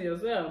second guessing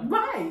yourself.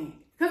 Right.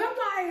 Because I'm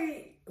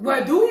like,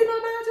 well, do you know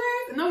my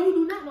address? No, you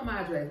do not know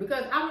my address.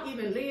 Because I don't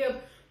even live,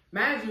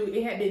 mind you,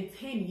 it had been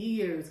 10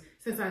 years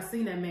since I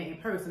seen that man in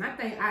person. I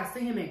think I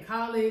seen him in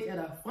college at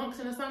a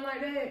function or something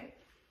like that.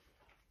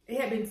 It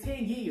had been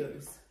 10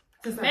 years.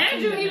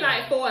 Mind you, he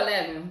like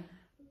 4'11".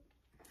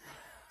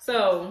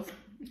 So,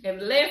 if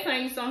the last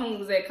time you saw him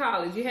was at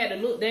college, you had to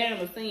look down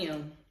to see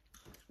him.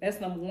 That's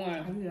number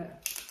one.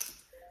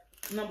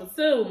 Yeah. Number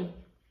two,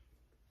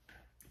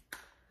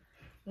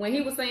 when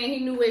he was saying he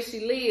knew where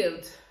she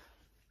lived,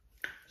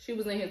 she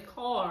was in his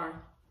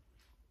car.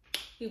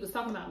 He was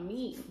talking about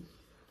me.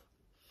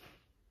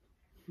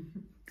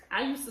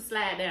 I used to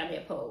slide down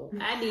that pole.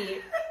 I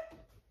did.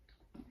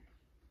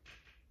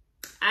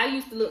 I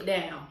used to look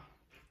down.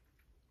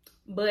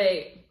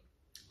 But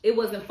it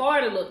wasn't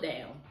far to look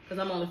down because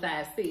I'm only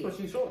 5'6". But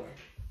she's shorter.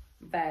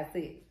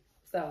 5'6".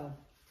 So,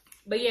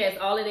 but yes,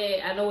 all of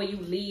that. I know where you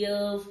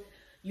live.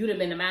 You'd have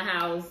been to my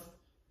house.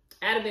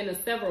 I'd have been to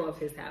several of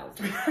his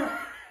houses.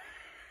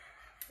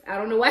 I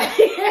don't know why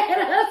he had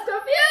us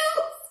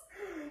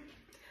confused.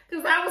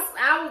 Cause I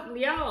was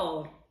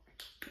y'all.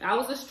 I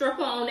was a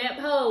stripper on that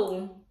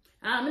pole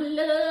I'm in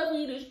love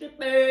with a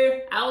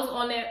stripper. I was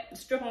on that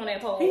stripper on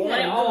that pole. He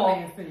had a little all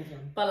man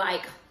syndrome. for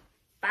like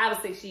 5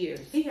 or 6 years.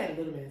 He had a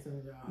little man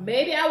syndrome.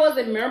 Maybe I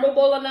wasn't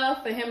memorable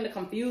enough for him to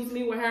confuse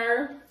me with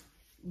her.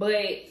 But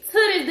to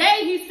this day,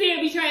 he still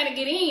be trying to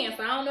get in.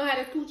 So I don't know how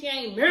this coochie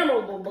ain't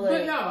memorable.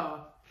 But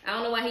y'all, I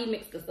don't know why he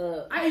mixed us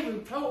up. I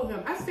even told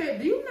him, I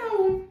said, do you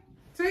know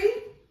T?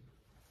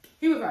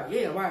 He was like,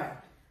 yeah, why?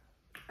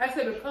 I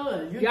said,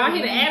 because y'all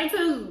hear the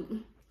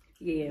attitude?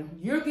 Yeah.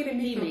 You're getting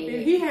me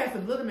confused. He has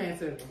some little man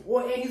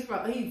syndrome. And he's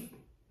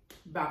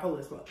bipolar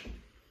as fuck.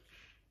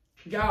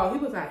 Y'all, he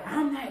was like,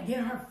 I'm not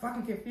getting her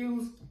fucking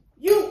confused.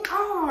 You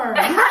are.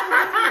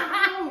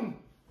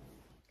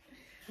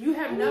 You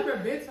have never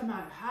been to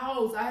my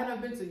house. I have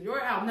never been to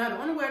your house. Now,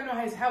 the only way I know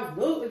how his house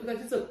looks is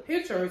because he took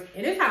pictures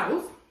in his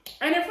house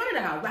and in front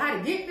of the house. But how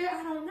to get there,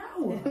 I don't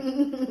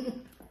know.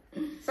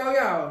 So,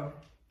 y'all,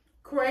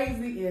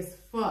 crazy as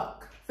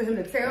fuck for him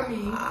to tell me.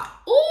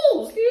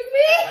 Ooh, excuse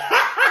me.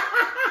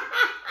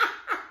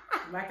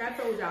 Like I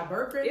told y'all,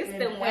 burping it's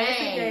and the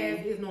passing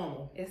gas is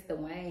normal. It's the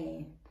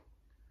Wayne.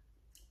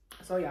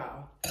 So,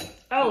 y'all.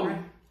 Oh, okay.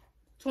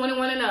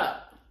 21 and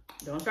up.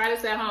 Don't try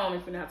this at home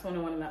if you're not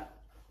 21 and up.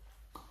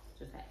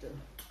 Just have to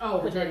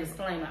put that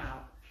disclaimer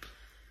out.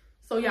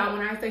 So y'all,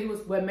 when I say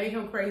what made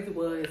him crazy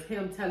was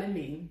him telling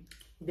me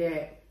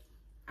that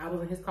I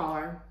was in his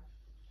car.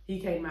 He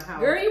came to my house.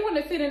 Girl, you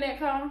wouldn't fit in that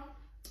car.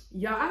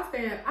 Y'all,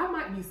 I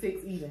might be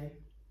 6 even.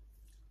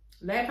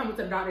 Last time I went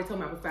to the doctor, they told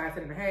me I was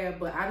 5'10.5",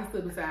 but I just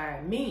stood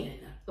beside men.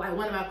 Like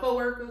one of my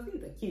coworkers,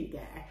 he's a cute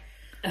guy.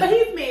 But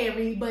he's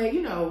married, but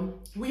you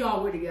know, we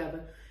all were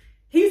together.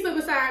 He stood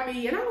beside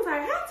me and I was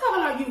like, how tall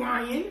are you,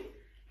 Ryan?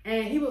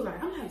 And he was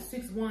like, I'm like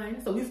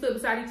 6'1". So we stood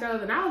beside each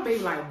other and I was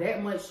maybe like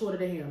that much shorter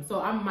than him.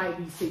 So I might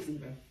be 6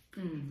 even.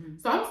 Mm-hmm.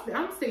 So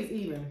I'm 6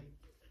 even.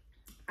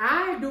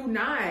 I do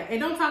not.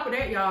 And on top of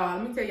that, y'all,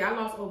 let me tell you, I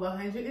lost over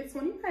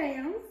 120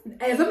 pounds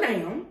as of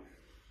now.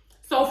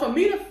 So for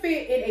me to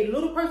fit in a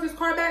little person's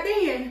car back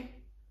then,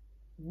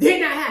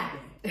 did not happen.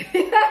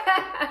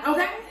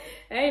 Okay?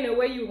 Ain't no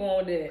way you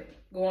going there.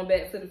 Going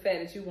back to the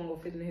fact that you want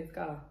to fit in his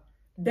car.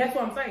 That's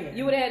what I'm saying.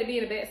 You would have had to be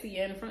in the back seat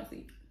and the front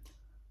seat.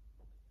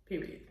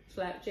 Period.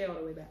 Slap the chair all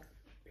the way back.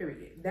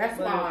 Period. That's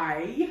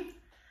why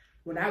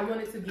when I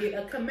wanted to get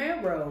a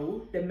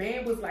Camaro, the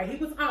man was like, he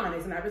was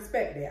honest and I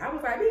respect that. I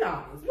was like, be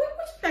honest. What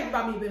you think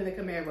about me being in a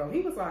Camaro?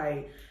 He was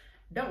like,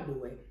 don't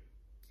do it.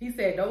 He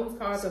said those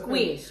cars are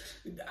squished.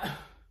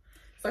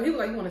 So he was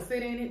like, you want to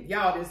sit in it?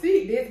 Y'all, the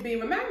seat this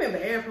big. Remind me of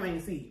an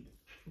airplane seat.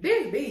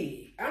 This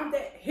big. I'm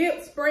that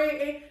hip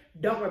spreading.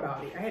 Don't worry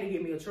about it. I had to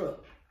get me a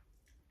truck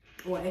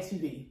or an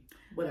SUV.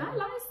 Whatever. I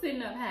like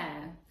sitting up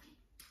high.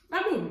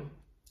 I do.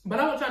 But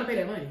I wasn't trying to pay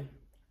that money.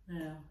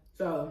 Yeah.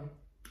 So,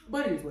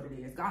 but it is what it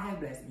is. God has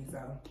blessed me,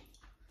 so.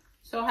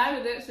 So how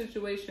did that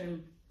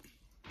situation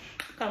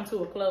come to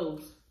a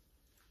close?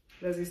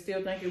 Does he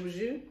still think it was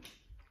you?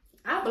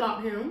 I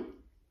blocked him.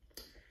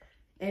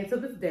 And to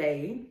this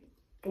day,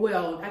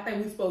 well, I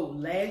think we spoke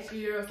last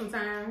year or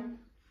sometime.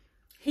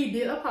 He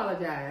did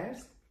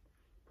apologize.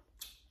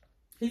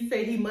 He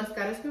said he must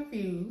got us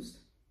confused.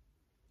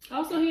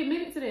 Oh, so he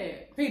admitted to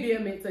that? He did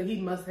admit to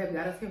he must have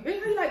got us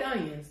confused. He like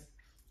onions.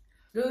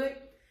 Good.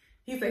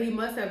 He said he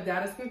must have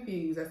got us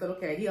confused. I said,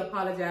 okay. He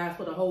apologized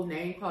for the whole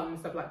name calling and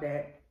stuff like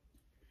that.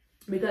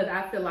 Because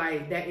I feel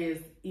like that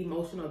is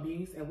emotional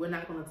abuse and we're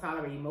not going to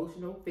tolerate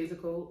emotional,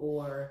 physical,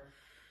 or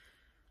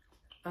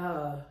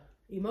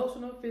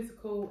emotional,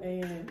 physical,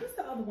 and what's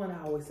the other one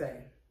I always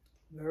say?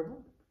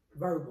 Verbal?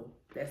 Verbal.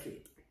 That's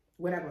it.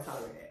 We're not going to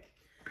tolerate that.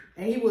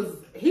 And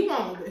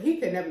he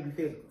could never be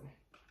physical.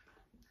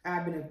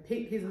 I've been to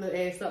pick his little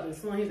ass up and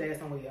slung his ass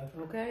somewhere.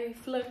 Okay,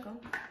 flick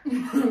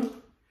him.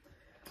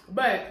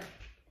 But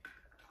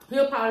he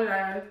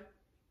apologized.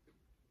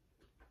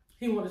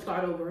 He wanted to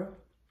start over.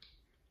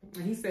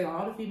 And he said,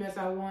 all the females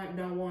I want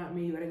don't want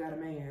me, but I got a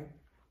man.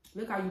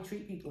 Look how you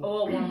treat people.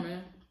 Or a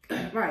woman.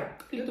 Right.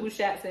 He threw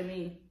shots at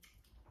me.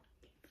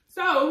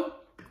 So,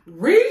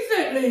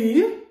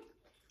 recently,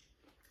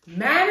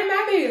 minding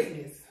my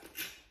business.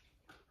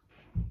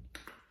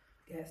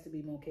 It has to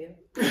be more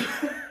careful.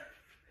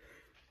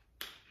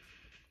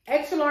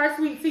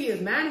 Xtra.Lrg.SweetTea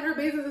is minding her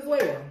business as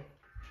well.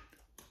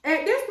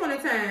 At this point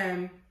in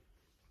time,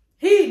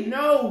 he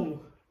knows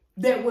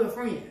that we're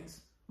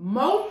friends.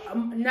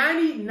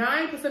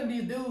 99% of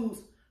these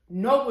dudes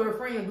know we're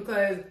friends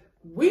because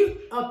we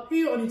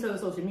appear on each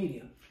other's social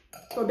media.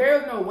 So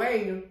there's no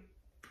way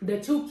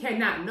that you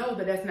cannot know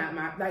that that's not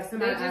my, like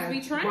somebody I rock with. They just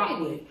be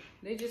trying it.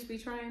 They just be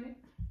trying it.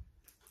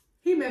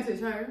 He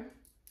messaged her.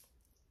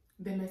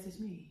 They messaged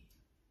me.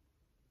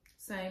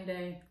 Same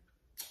day.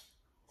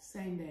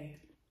 Same day.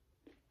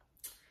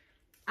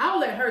 I'll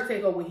let her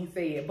take over what he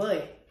said,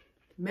 but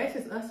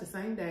message us the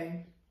same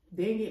day.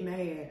 Then get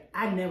mad.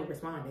 I never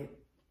responded.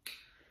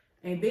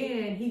 And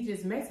then he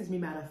just messaged me,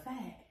 matter of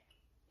fact,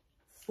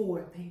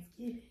 for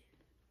Thanksgiving.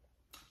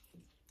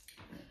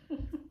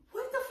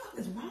 What the fuck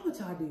is wrong with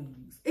y'all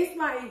dudes? It's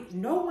like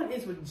no one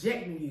is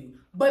rejecting you.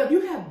 But if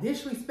you have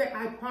disrespect,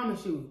 I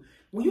promise you,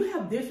 when you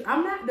have this,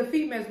 I'm not the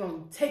female that's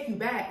gonna take you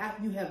back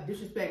after you have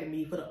disrespected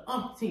me for the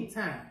umpteenth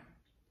time.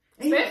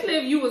 Especially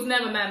if you was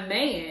never my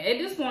man. At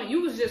this point,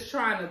 you was just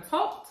trying to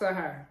talk to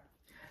her.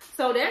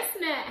 So that's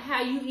not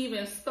how you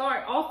even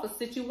start off a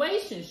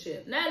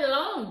situationship, not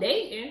alone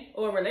dating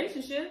or a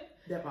relationship.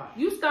 That part.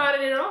 You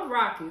started it off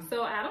rocky.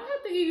 So I don't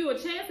have to give you a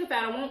chance if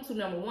I don't want to,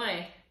 number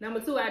one. Number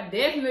two, I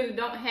definitely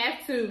don't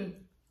have to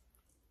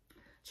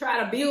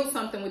try to build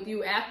something with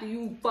you after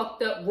you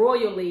fucked up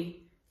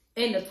royally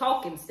in the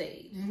talking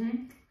stage.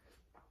 Mm-hmm.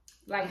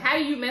 Like, how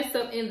do you mess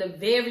up in the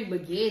very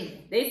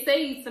beginning? They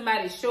say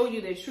somebody show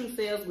you their true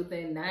selves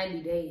within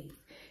 90 days.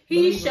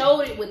 He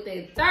showed it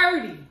within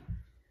 30.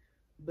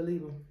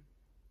 Believe him.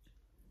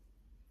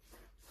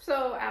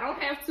 So I don't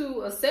have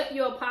to accept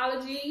your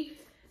apology.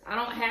 I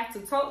don't have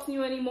to talk to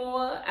you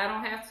anymore. I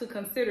don't have to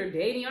consider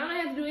dating. I don't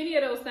have to do any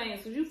of those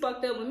things because you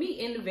fucked up with me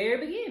in the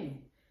very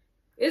beginning.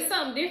 It's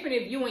something different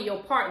if you and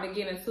your partner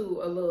get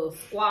into a little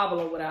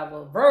squabble or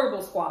whatever,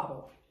 verbal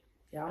squabble.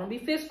 Y'all don't be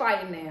fist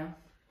fighting now.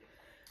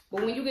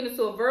 But when you get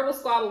into a verbal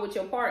squabble with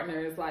your partner,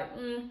 it's like,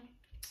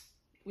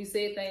 we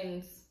said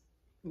things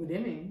we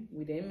didn't mean.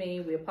 We didn't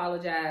mean. We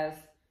apologize.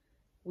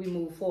 We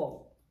move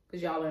forward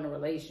because y'all are in a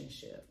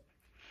relationship.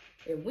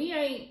 If we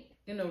ain't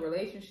in a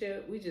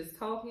relationship, we just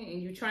talking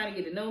and you trying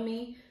to get to know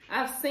me,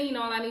 I've seen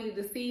all I needed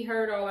to see,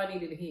 heard all I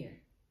needed to hear.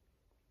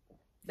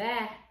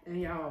 Bye.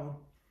 And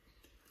y'all,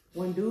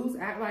 when dudes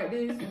act like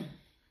this,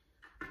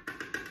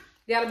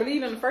 you gotta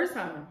believe them the first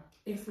time.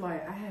 It's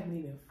like, I haven't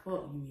even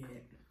fucked you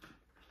yet.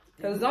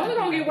 Because it's only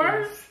gonna get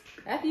worse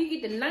after you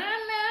get the 9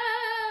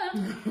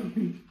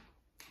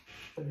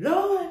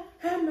 Lord,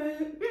 have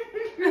mercy.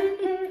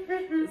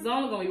 It's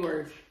only gonna be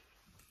worse.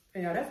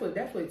 And y'all, that's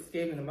what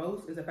scared me the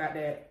most is the fact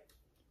that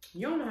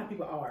you don't know how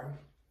people are.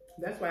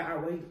 That's why I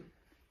wait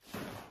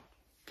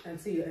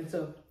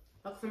until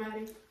fuck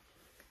somebody,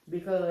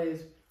 because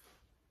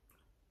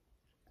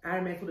I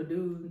met with a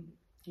dude.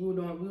 We were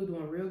doing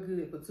real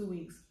good for 2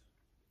 weeks.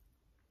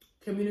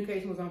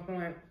 Communication was on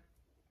point.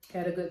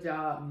 Had a good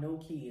job. No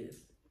kids.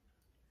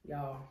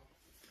 Y'all,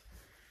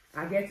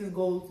 I guess this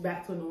goes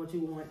back to knowing what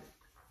you want.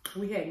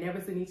 We had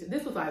never seen each other.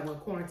 This was like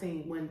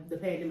when the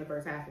pandemic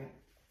first happened.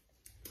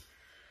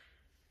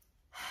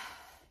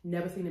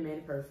 Never seen a man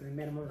in person.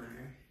 Met him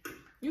online.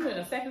 You in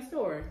a second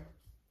story.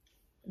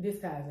 This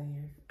ties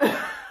in.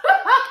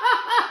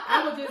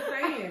 I was just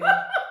saying.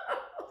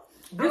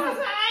 I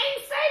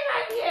ain't say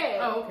nothing yet.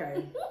 Oh, okay.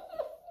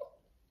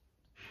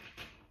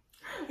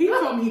 He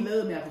told me he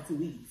loved me after 2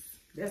 weeks.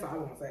 That's all I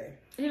want to say.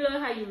 He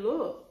love how you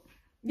look.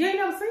 You ain't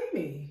never seen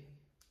me.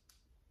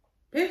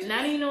 Pictures?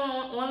 Not even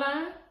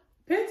online?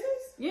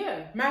 Pictures?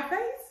 Yeah. My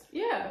face?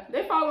 Yeah.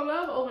 They fall in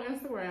love over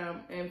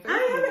Instagram and Facebook. I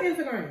didn't have an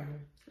Instagram.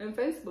 And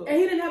Facebook. And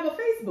he didn't have a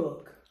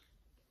Facebook.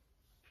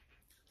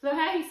 So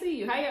how he see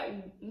you?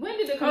 When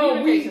did the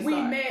communication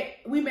start?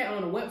 We met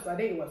on a website,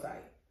 dating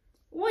website.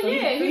 Well, so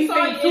yeah, he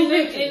saw you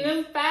in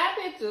them 5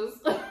 pictures.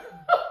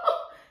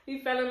 He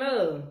fell in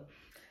love.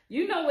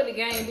 You know what the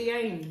game be. I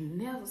ain't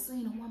never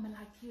seen a woman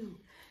like you.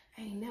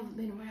 I ain't never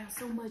been around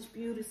so much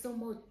beauty, so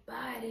much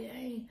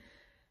body.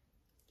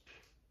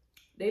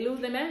 They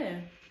lose their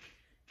man.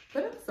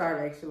 But I'm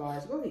sorry,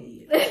 Xtra.Lrg. Go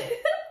ahead.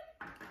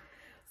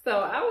 So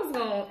I was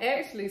going to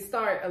actually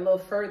start a little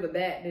further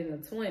back than the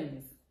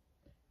 20s.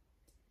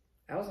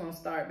 I was going to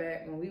start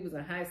back when we was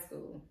in high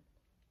school.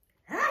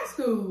 High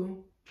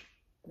school?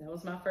 That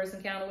was my first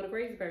encounter with a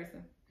crazy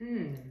person.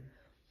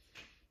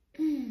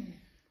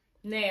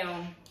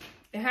 Now,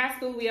 in high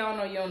school, we all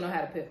know you don't know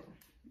how to pickle.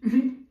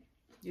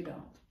 You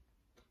don't.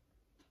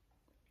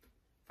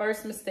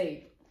 First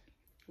mistake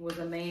was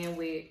a man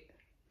with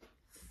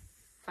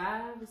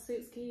 5 or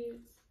 6 kids.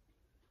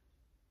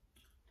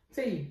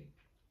 T.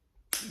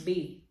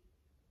 B.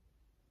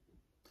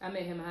 I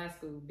met him in high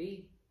school.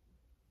 B.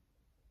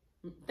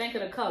 Think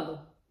of the color.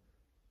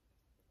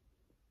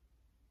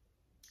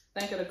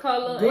 Think of the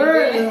color.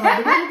 Girl, you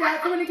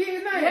got 20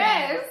 kids now?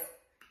 Yes.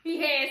 He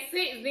had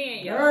 6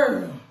 then, y'all.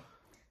 Girl.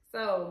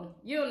 So,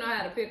 you don't know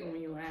how to pick him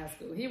when you were in high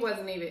school. He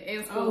wasn't even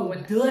in school.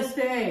 Dust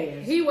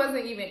ass. He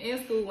wasn't even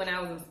in school when I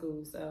was in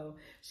school. So,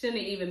 shouldn't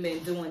have even been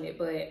doing it.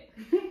 But,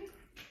 he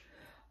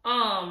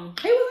was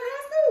in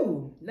high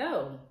school.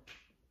 No.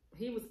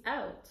 He was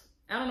out.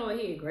 I don't know if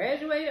he had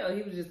graduated or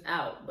he was just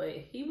out. But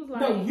he was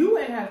like... No, you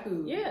in high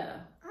school.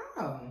 Yeah.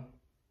 Oh.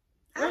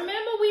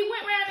 Remember, we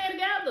went around there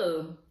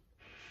together.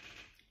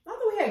 I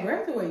thought we had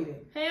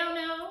graduated. Hell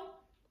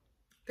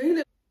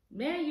no.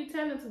 Man, you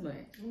telling too much.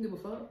 I don't give a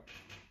fuck.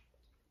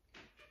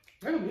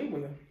 I don't believe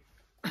with him.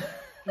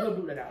 We'll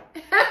do that out.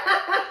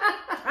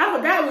 I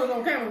forgot we was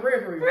on camera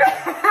referee.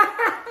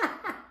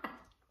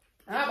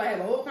 I had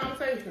a whole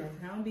conversation.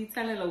 I don't be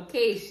telling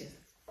locations.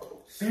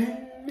 But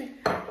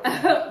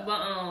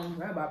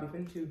that about be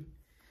finna too.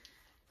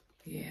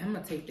 Yeah, I'm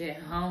gonna take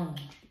that home.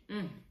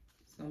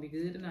 It's gonna be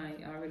good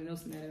tonight. I already know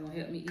somebody gonna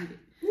help me eat it.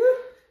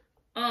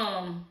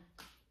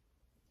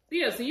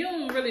 Yeah, so you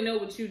don't really know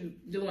what you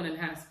doing in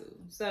high school.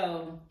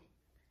 So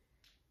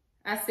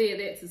I said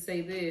that to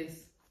say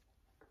this.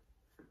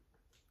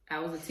 I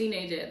was a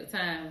teenager at the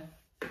time.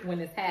 when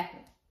this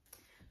happened.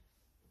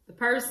 The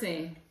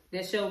person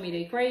that showed me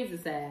their crazy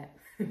side,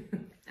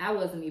 I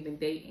wasn't even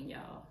dating,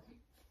 y'all.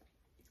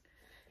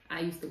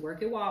 I used to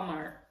work at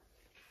Walmart.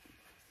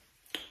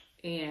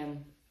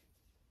 And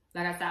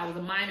like I said, I was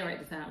a minor at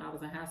the time. I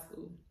was in high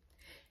school.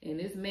 And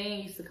this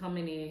man used to come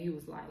in there. He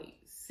was like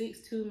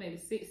 6'2", maybe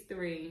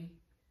 6'3".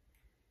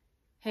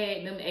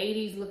 Had them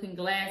 80s looking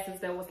glasses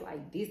that was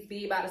like this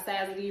big, about the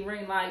size of these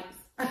ring lights.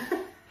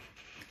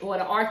 Or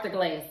the Arthur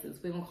glasses.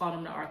 We're going to call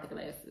them the Arthur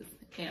glasses.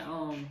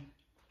 And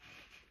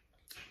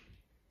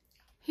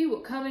he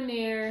would come in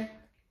there.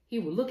 He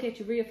would look at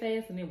you real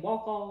fast and then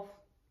walk off.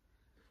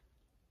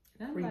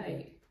 And I'm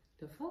like,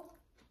 the fuck?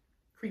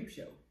 Creep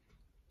show.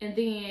 And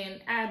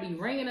then I'd be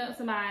ringing up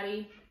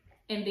somebody.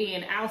 And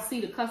then I'll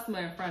see the customer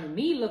in front of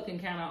me looking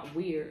kind of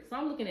weird. So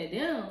I'm looking at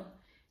them.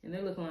 And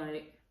they're looking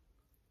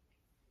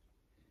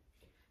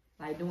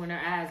like doing their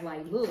eyes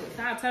like, look.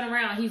 So I turn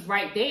around. He's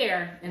right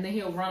there. And then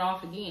he'll run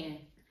off again.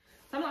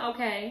 So I'm like,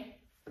 okay.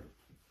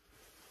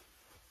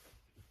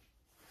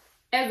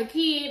 As a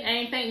kid, I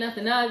ain't think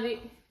nothing of it.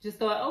 Just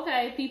thought,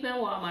 okay, people in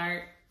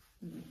Walmart,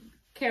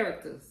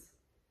 characters.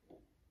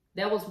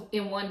 That was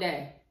in one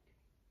day.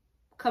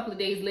 A couple of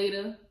days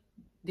later,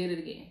 did it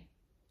again.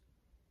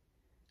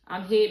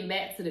 I'm heading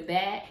back to the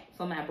back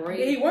for my break.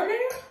 Did he work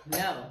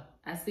there? No.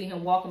 I see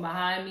him walking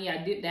behind me.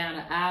 I dip down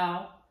the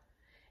aisle.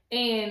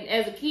 And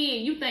as a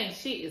kid, you think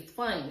shit is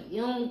funny.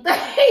 You don't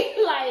think,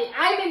 like,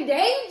 I'm in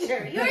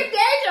danger. You're in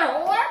danger,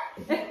 whore.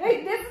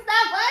 This is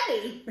not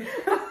funny.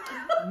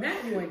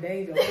 Not you in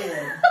danger,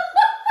 whore.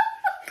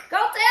 Go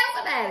tell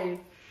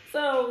somebody.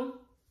 So,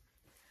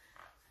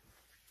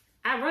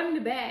 I run in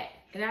the back,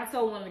 and I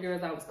told one of the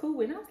girls I was cool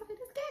with, and I was like,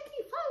 this guy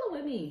keep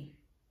following me.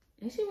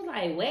 And she was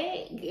like,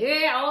 what?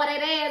 Girl, all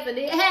that ass, and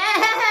then,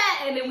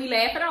 and then we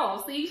laugh it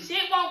off. See,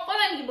 shit wasn't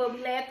funny, but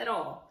we laughed it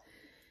off.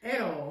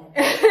 At all.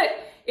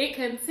 It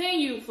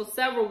continued for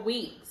several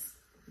weeks.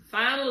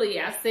 Finally,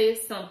 I said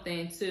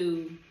something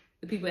to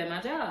the people at my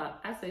job.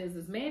 I said, is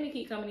this man that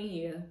keep coming in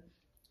here?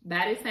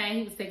 By this time,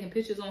 he was taking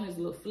pictures on his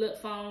little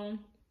flip phone.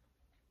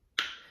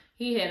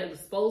 He had a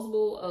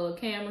disposable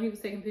camera he was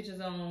taking pictures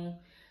on,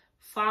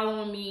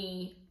 following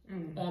me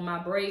on my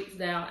breaks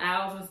down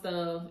aisles and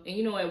stuff. And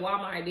you know, at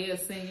Walmart, they'll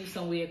send you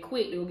somewhere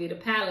quick. They'll get a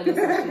pallet or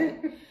some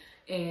shit.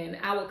 And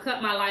I would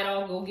cut my light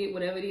off, go get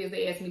whatever it is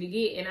they asked me to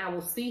get. And I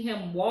will see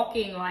him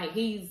walking like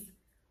he's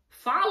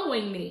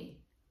following me.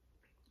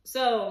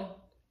 So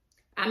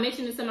I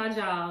mentioned this to my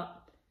job.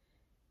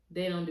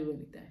 They don't do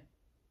anything.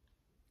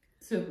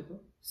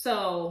 Typical.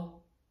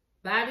 So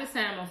by this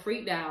time, I'm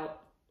freaked out.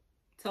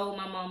 Told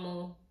my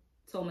mama,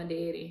 told my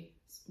daddy,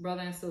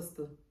 brother and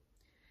sister.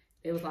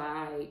 They was like,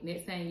 all right,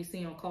 next time you see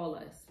him, call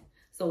us.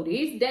 So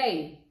this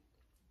day,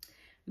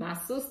 my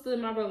sister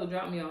and my brother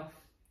dropped me off.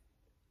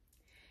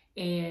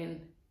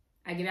 And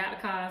I get out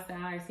the car and say,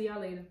 all right, see y'all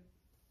later.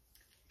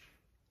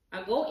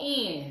 I go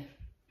in.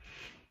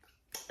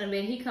 And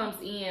then he comes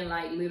in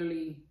like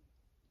literally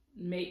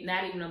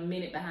not even a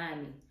minute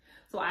behind me.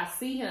 So I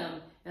see him,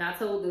 and I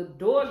told the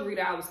door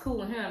greeter I was cool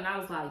with him, and I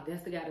was like,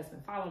 that's the guy that's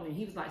been following me.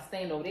 He was like,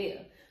 stand over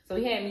there. So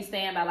he had me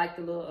stand by like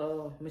the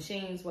little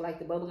machines with like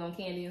the bubblegum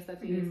candy and stuff.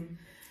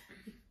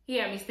 He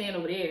had me stand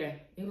over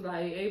there. He was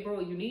like, hey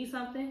bro, you need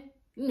something?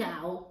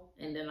 No.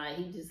 And then like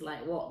he just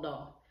like walked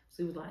off.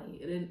 So he was like,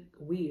 it ain't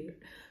weird.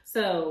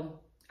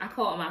 So I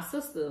called my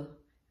sister,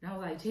 and I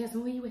was like,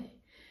 Jasmine, where you at?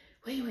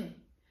 Where you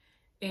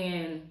at?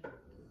 And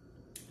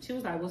she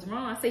was like, what's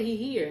wrong? I said, he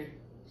here.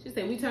 She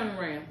said, we turn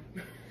around.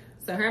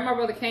 So her and my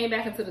brother came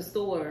back into the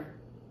store,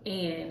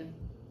 and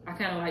I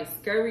kind of like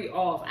scurried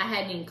off. I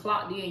hadn't even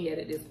clocked in yet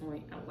at this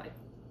point. I was like,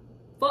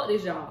 fuck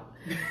this job.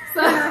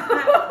 So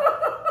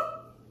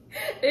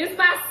it's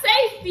my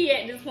safety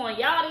at this point.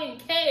 Y'all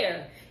didn't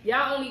care.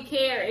 Y'all only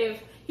care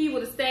if he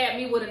would have stabbed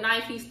me with a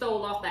knife he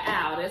stole off the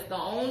aisle. That's the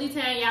only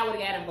time y'all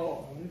would have got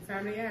involved. Only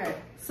time they got.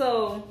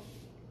 So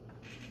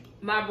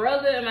my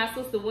brother and my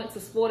sister went to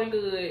Sporting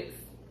Goods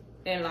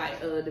and like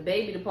the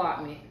baby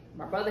department.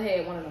 My brother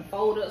had one of them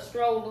fold-up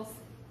strollers.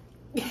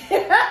 The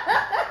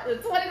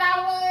 $20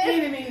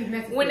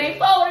 ones. When they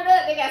folded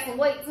up, they got some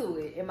weight to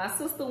it. And my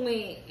sister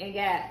went and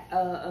got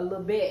a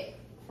little bit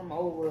from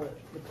over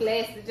the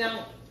plastic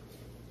junk.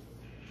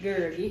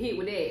 Girl, get hit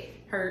with that.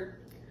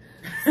 Hurt.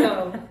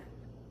 So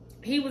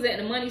he was at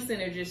the money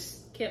center,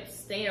 just kept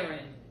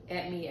staring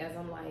at me as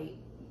I'm like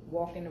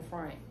walking in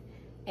front.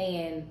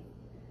 And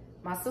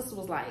my sister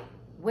was like,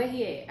 where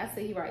he at? I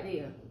said, he right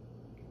there.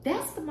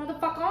 That's the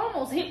motherfucker I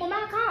almost hit with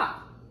my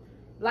car.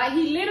 Like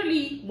he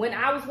literally, when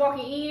I was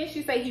walking in,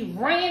 she said he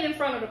ran in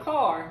front of the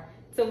car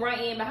to run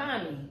in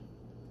behind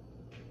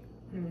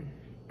me.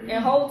 And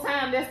the whole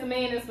time, that's the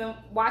man that's been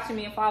watching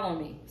me and following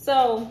me.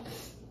 So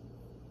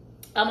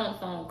I'm on the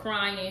phone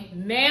crying.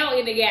 Now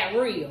it got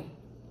real.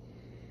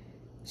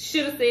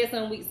 Should have said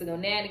some weeks ago.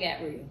 Now it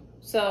got real.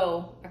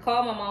 So I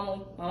called my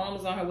mama. My mom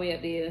was on her way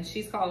up there.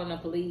 She's calling the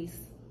police.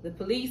 The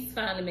police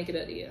finally make it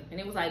up there. And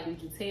it was like, did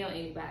you tell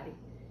anybody?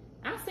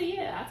 I said,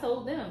 yeah, I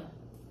told them.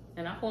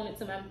 And I pointed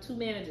to my two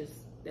managers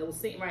that was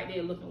sitting right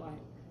there looking like.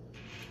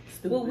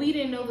 Stupid. Well, we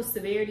didn't know the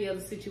severity of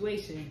the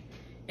situation.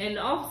 And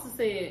the officer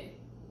said,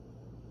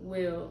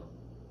 well,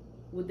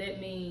 would that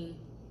mean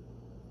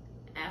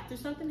after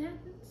something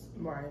happens?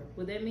 Right.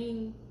 Would that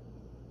mean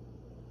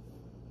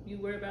you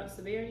worry about the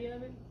severity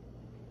of it?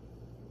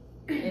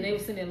 And they were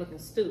sitting there looking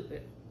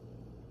stupid.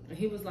 And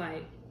he was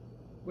like,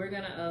 we're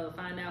gonna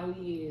find out who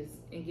he is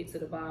and get to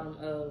the bottom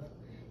of,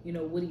 you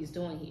know, what he's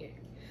doing here.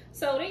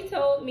 So they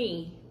told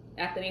me,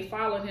 after they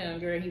followed him,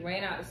 girl, he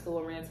ran out the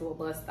store, ran to a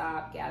bus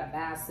stop, got a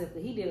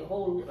bicycle. He did a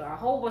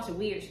whole bunch of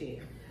weird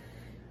shit.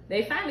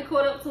 They finally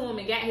caught up to him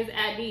and got his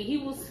ID. He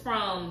was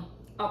from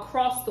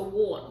across the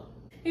water.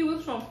 He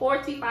was from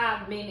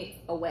 45 minutes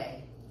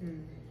away.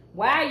 Mm.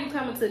 Why are you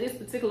coming to this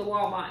particular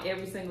Walmart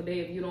every single day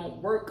if you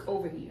don't work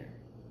over here?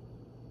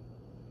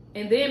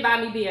 And then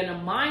by me being a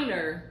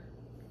minor,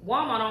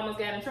 Walmart almost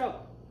got in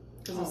trouble.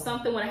 Because if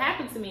something would have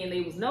happened to me and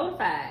they was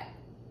notified,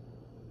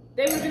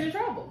 they would have been in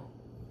trouble.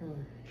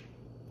 Mm.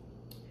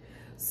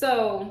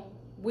 So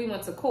we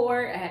went to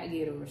court. I had to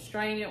get a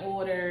restraining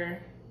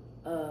order.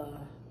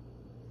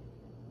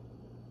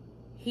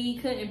 He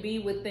couldn't be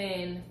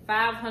within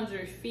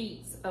 500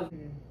 feet of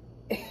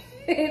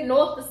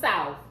north to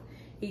south.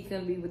 He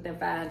couldn't be within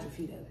 500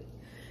 feet of it.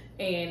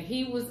 And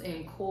he was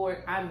in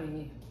court. I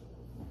mean,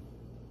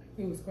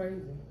 he was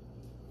crazy.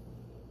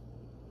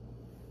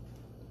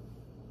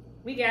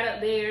 We got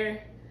up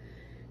there.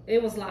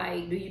 It was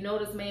like, do you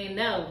know this man?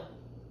 No.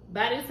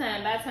 By the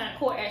time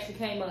court actually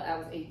came up, I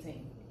was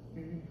 18.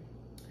 Mm-hmm.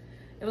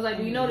 It was like,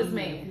 do you know this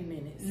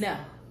man? No.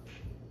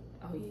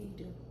 Oh, yeah, you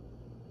do.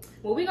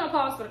 Well, we're going to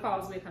pause for the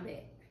calls. We'll come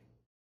back.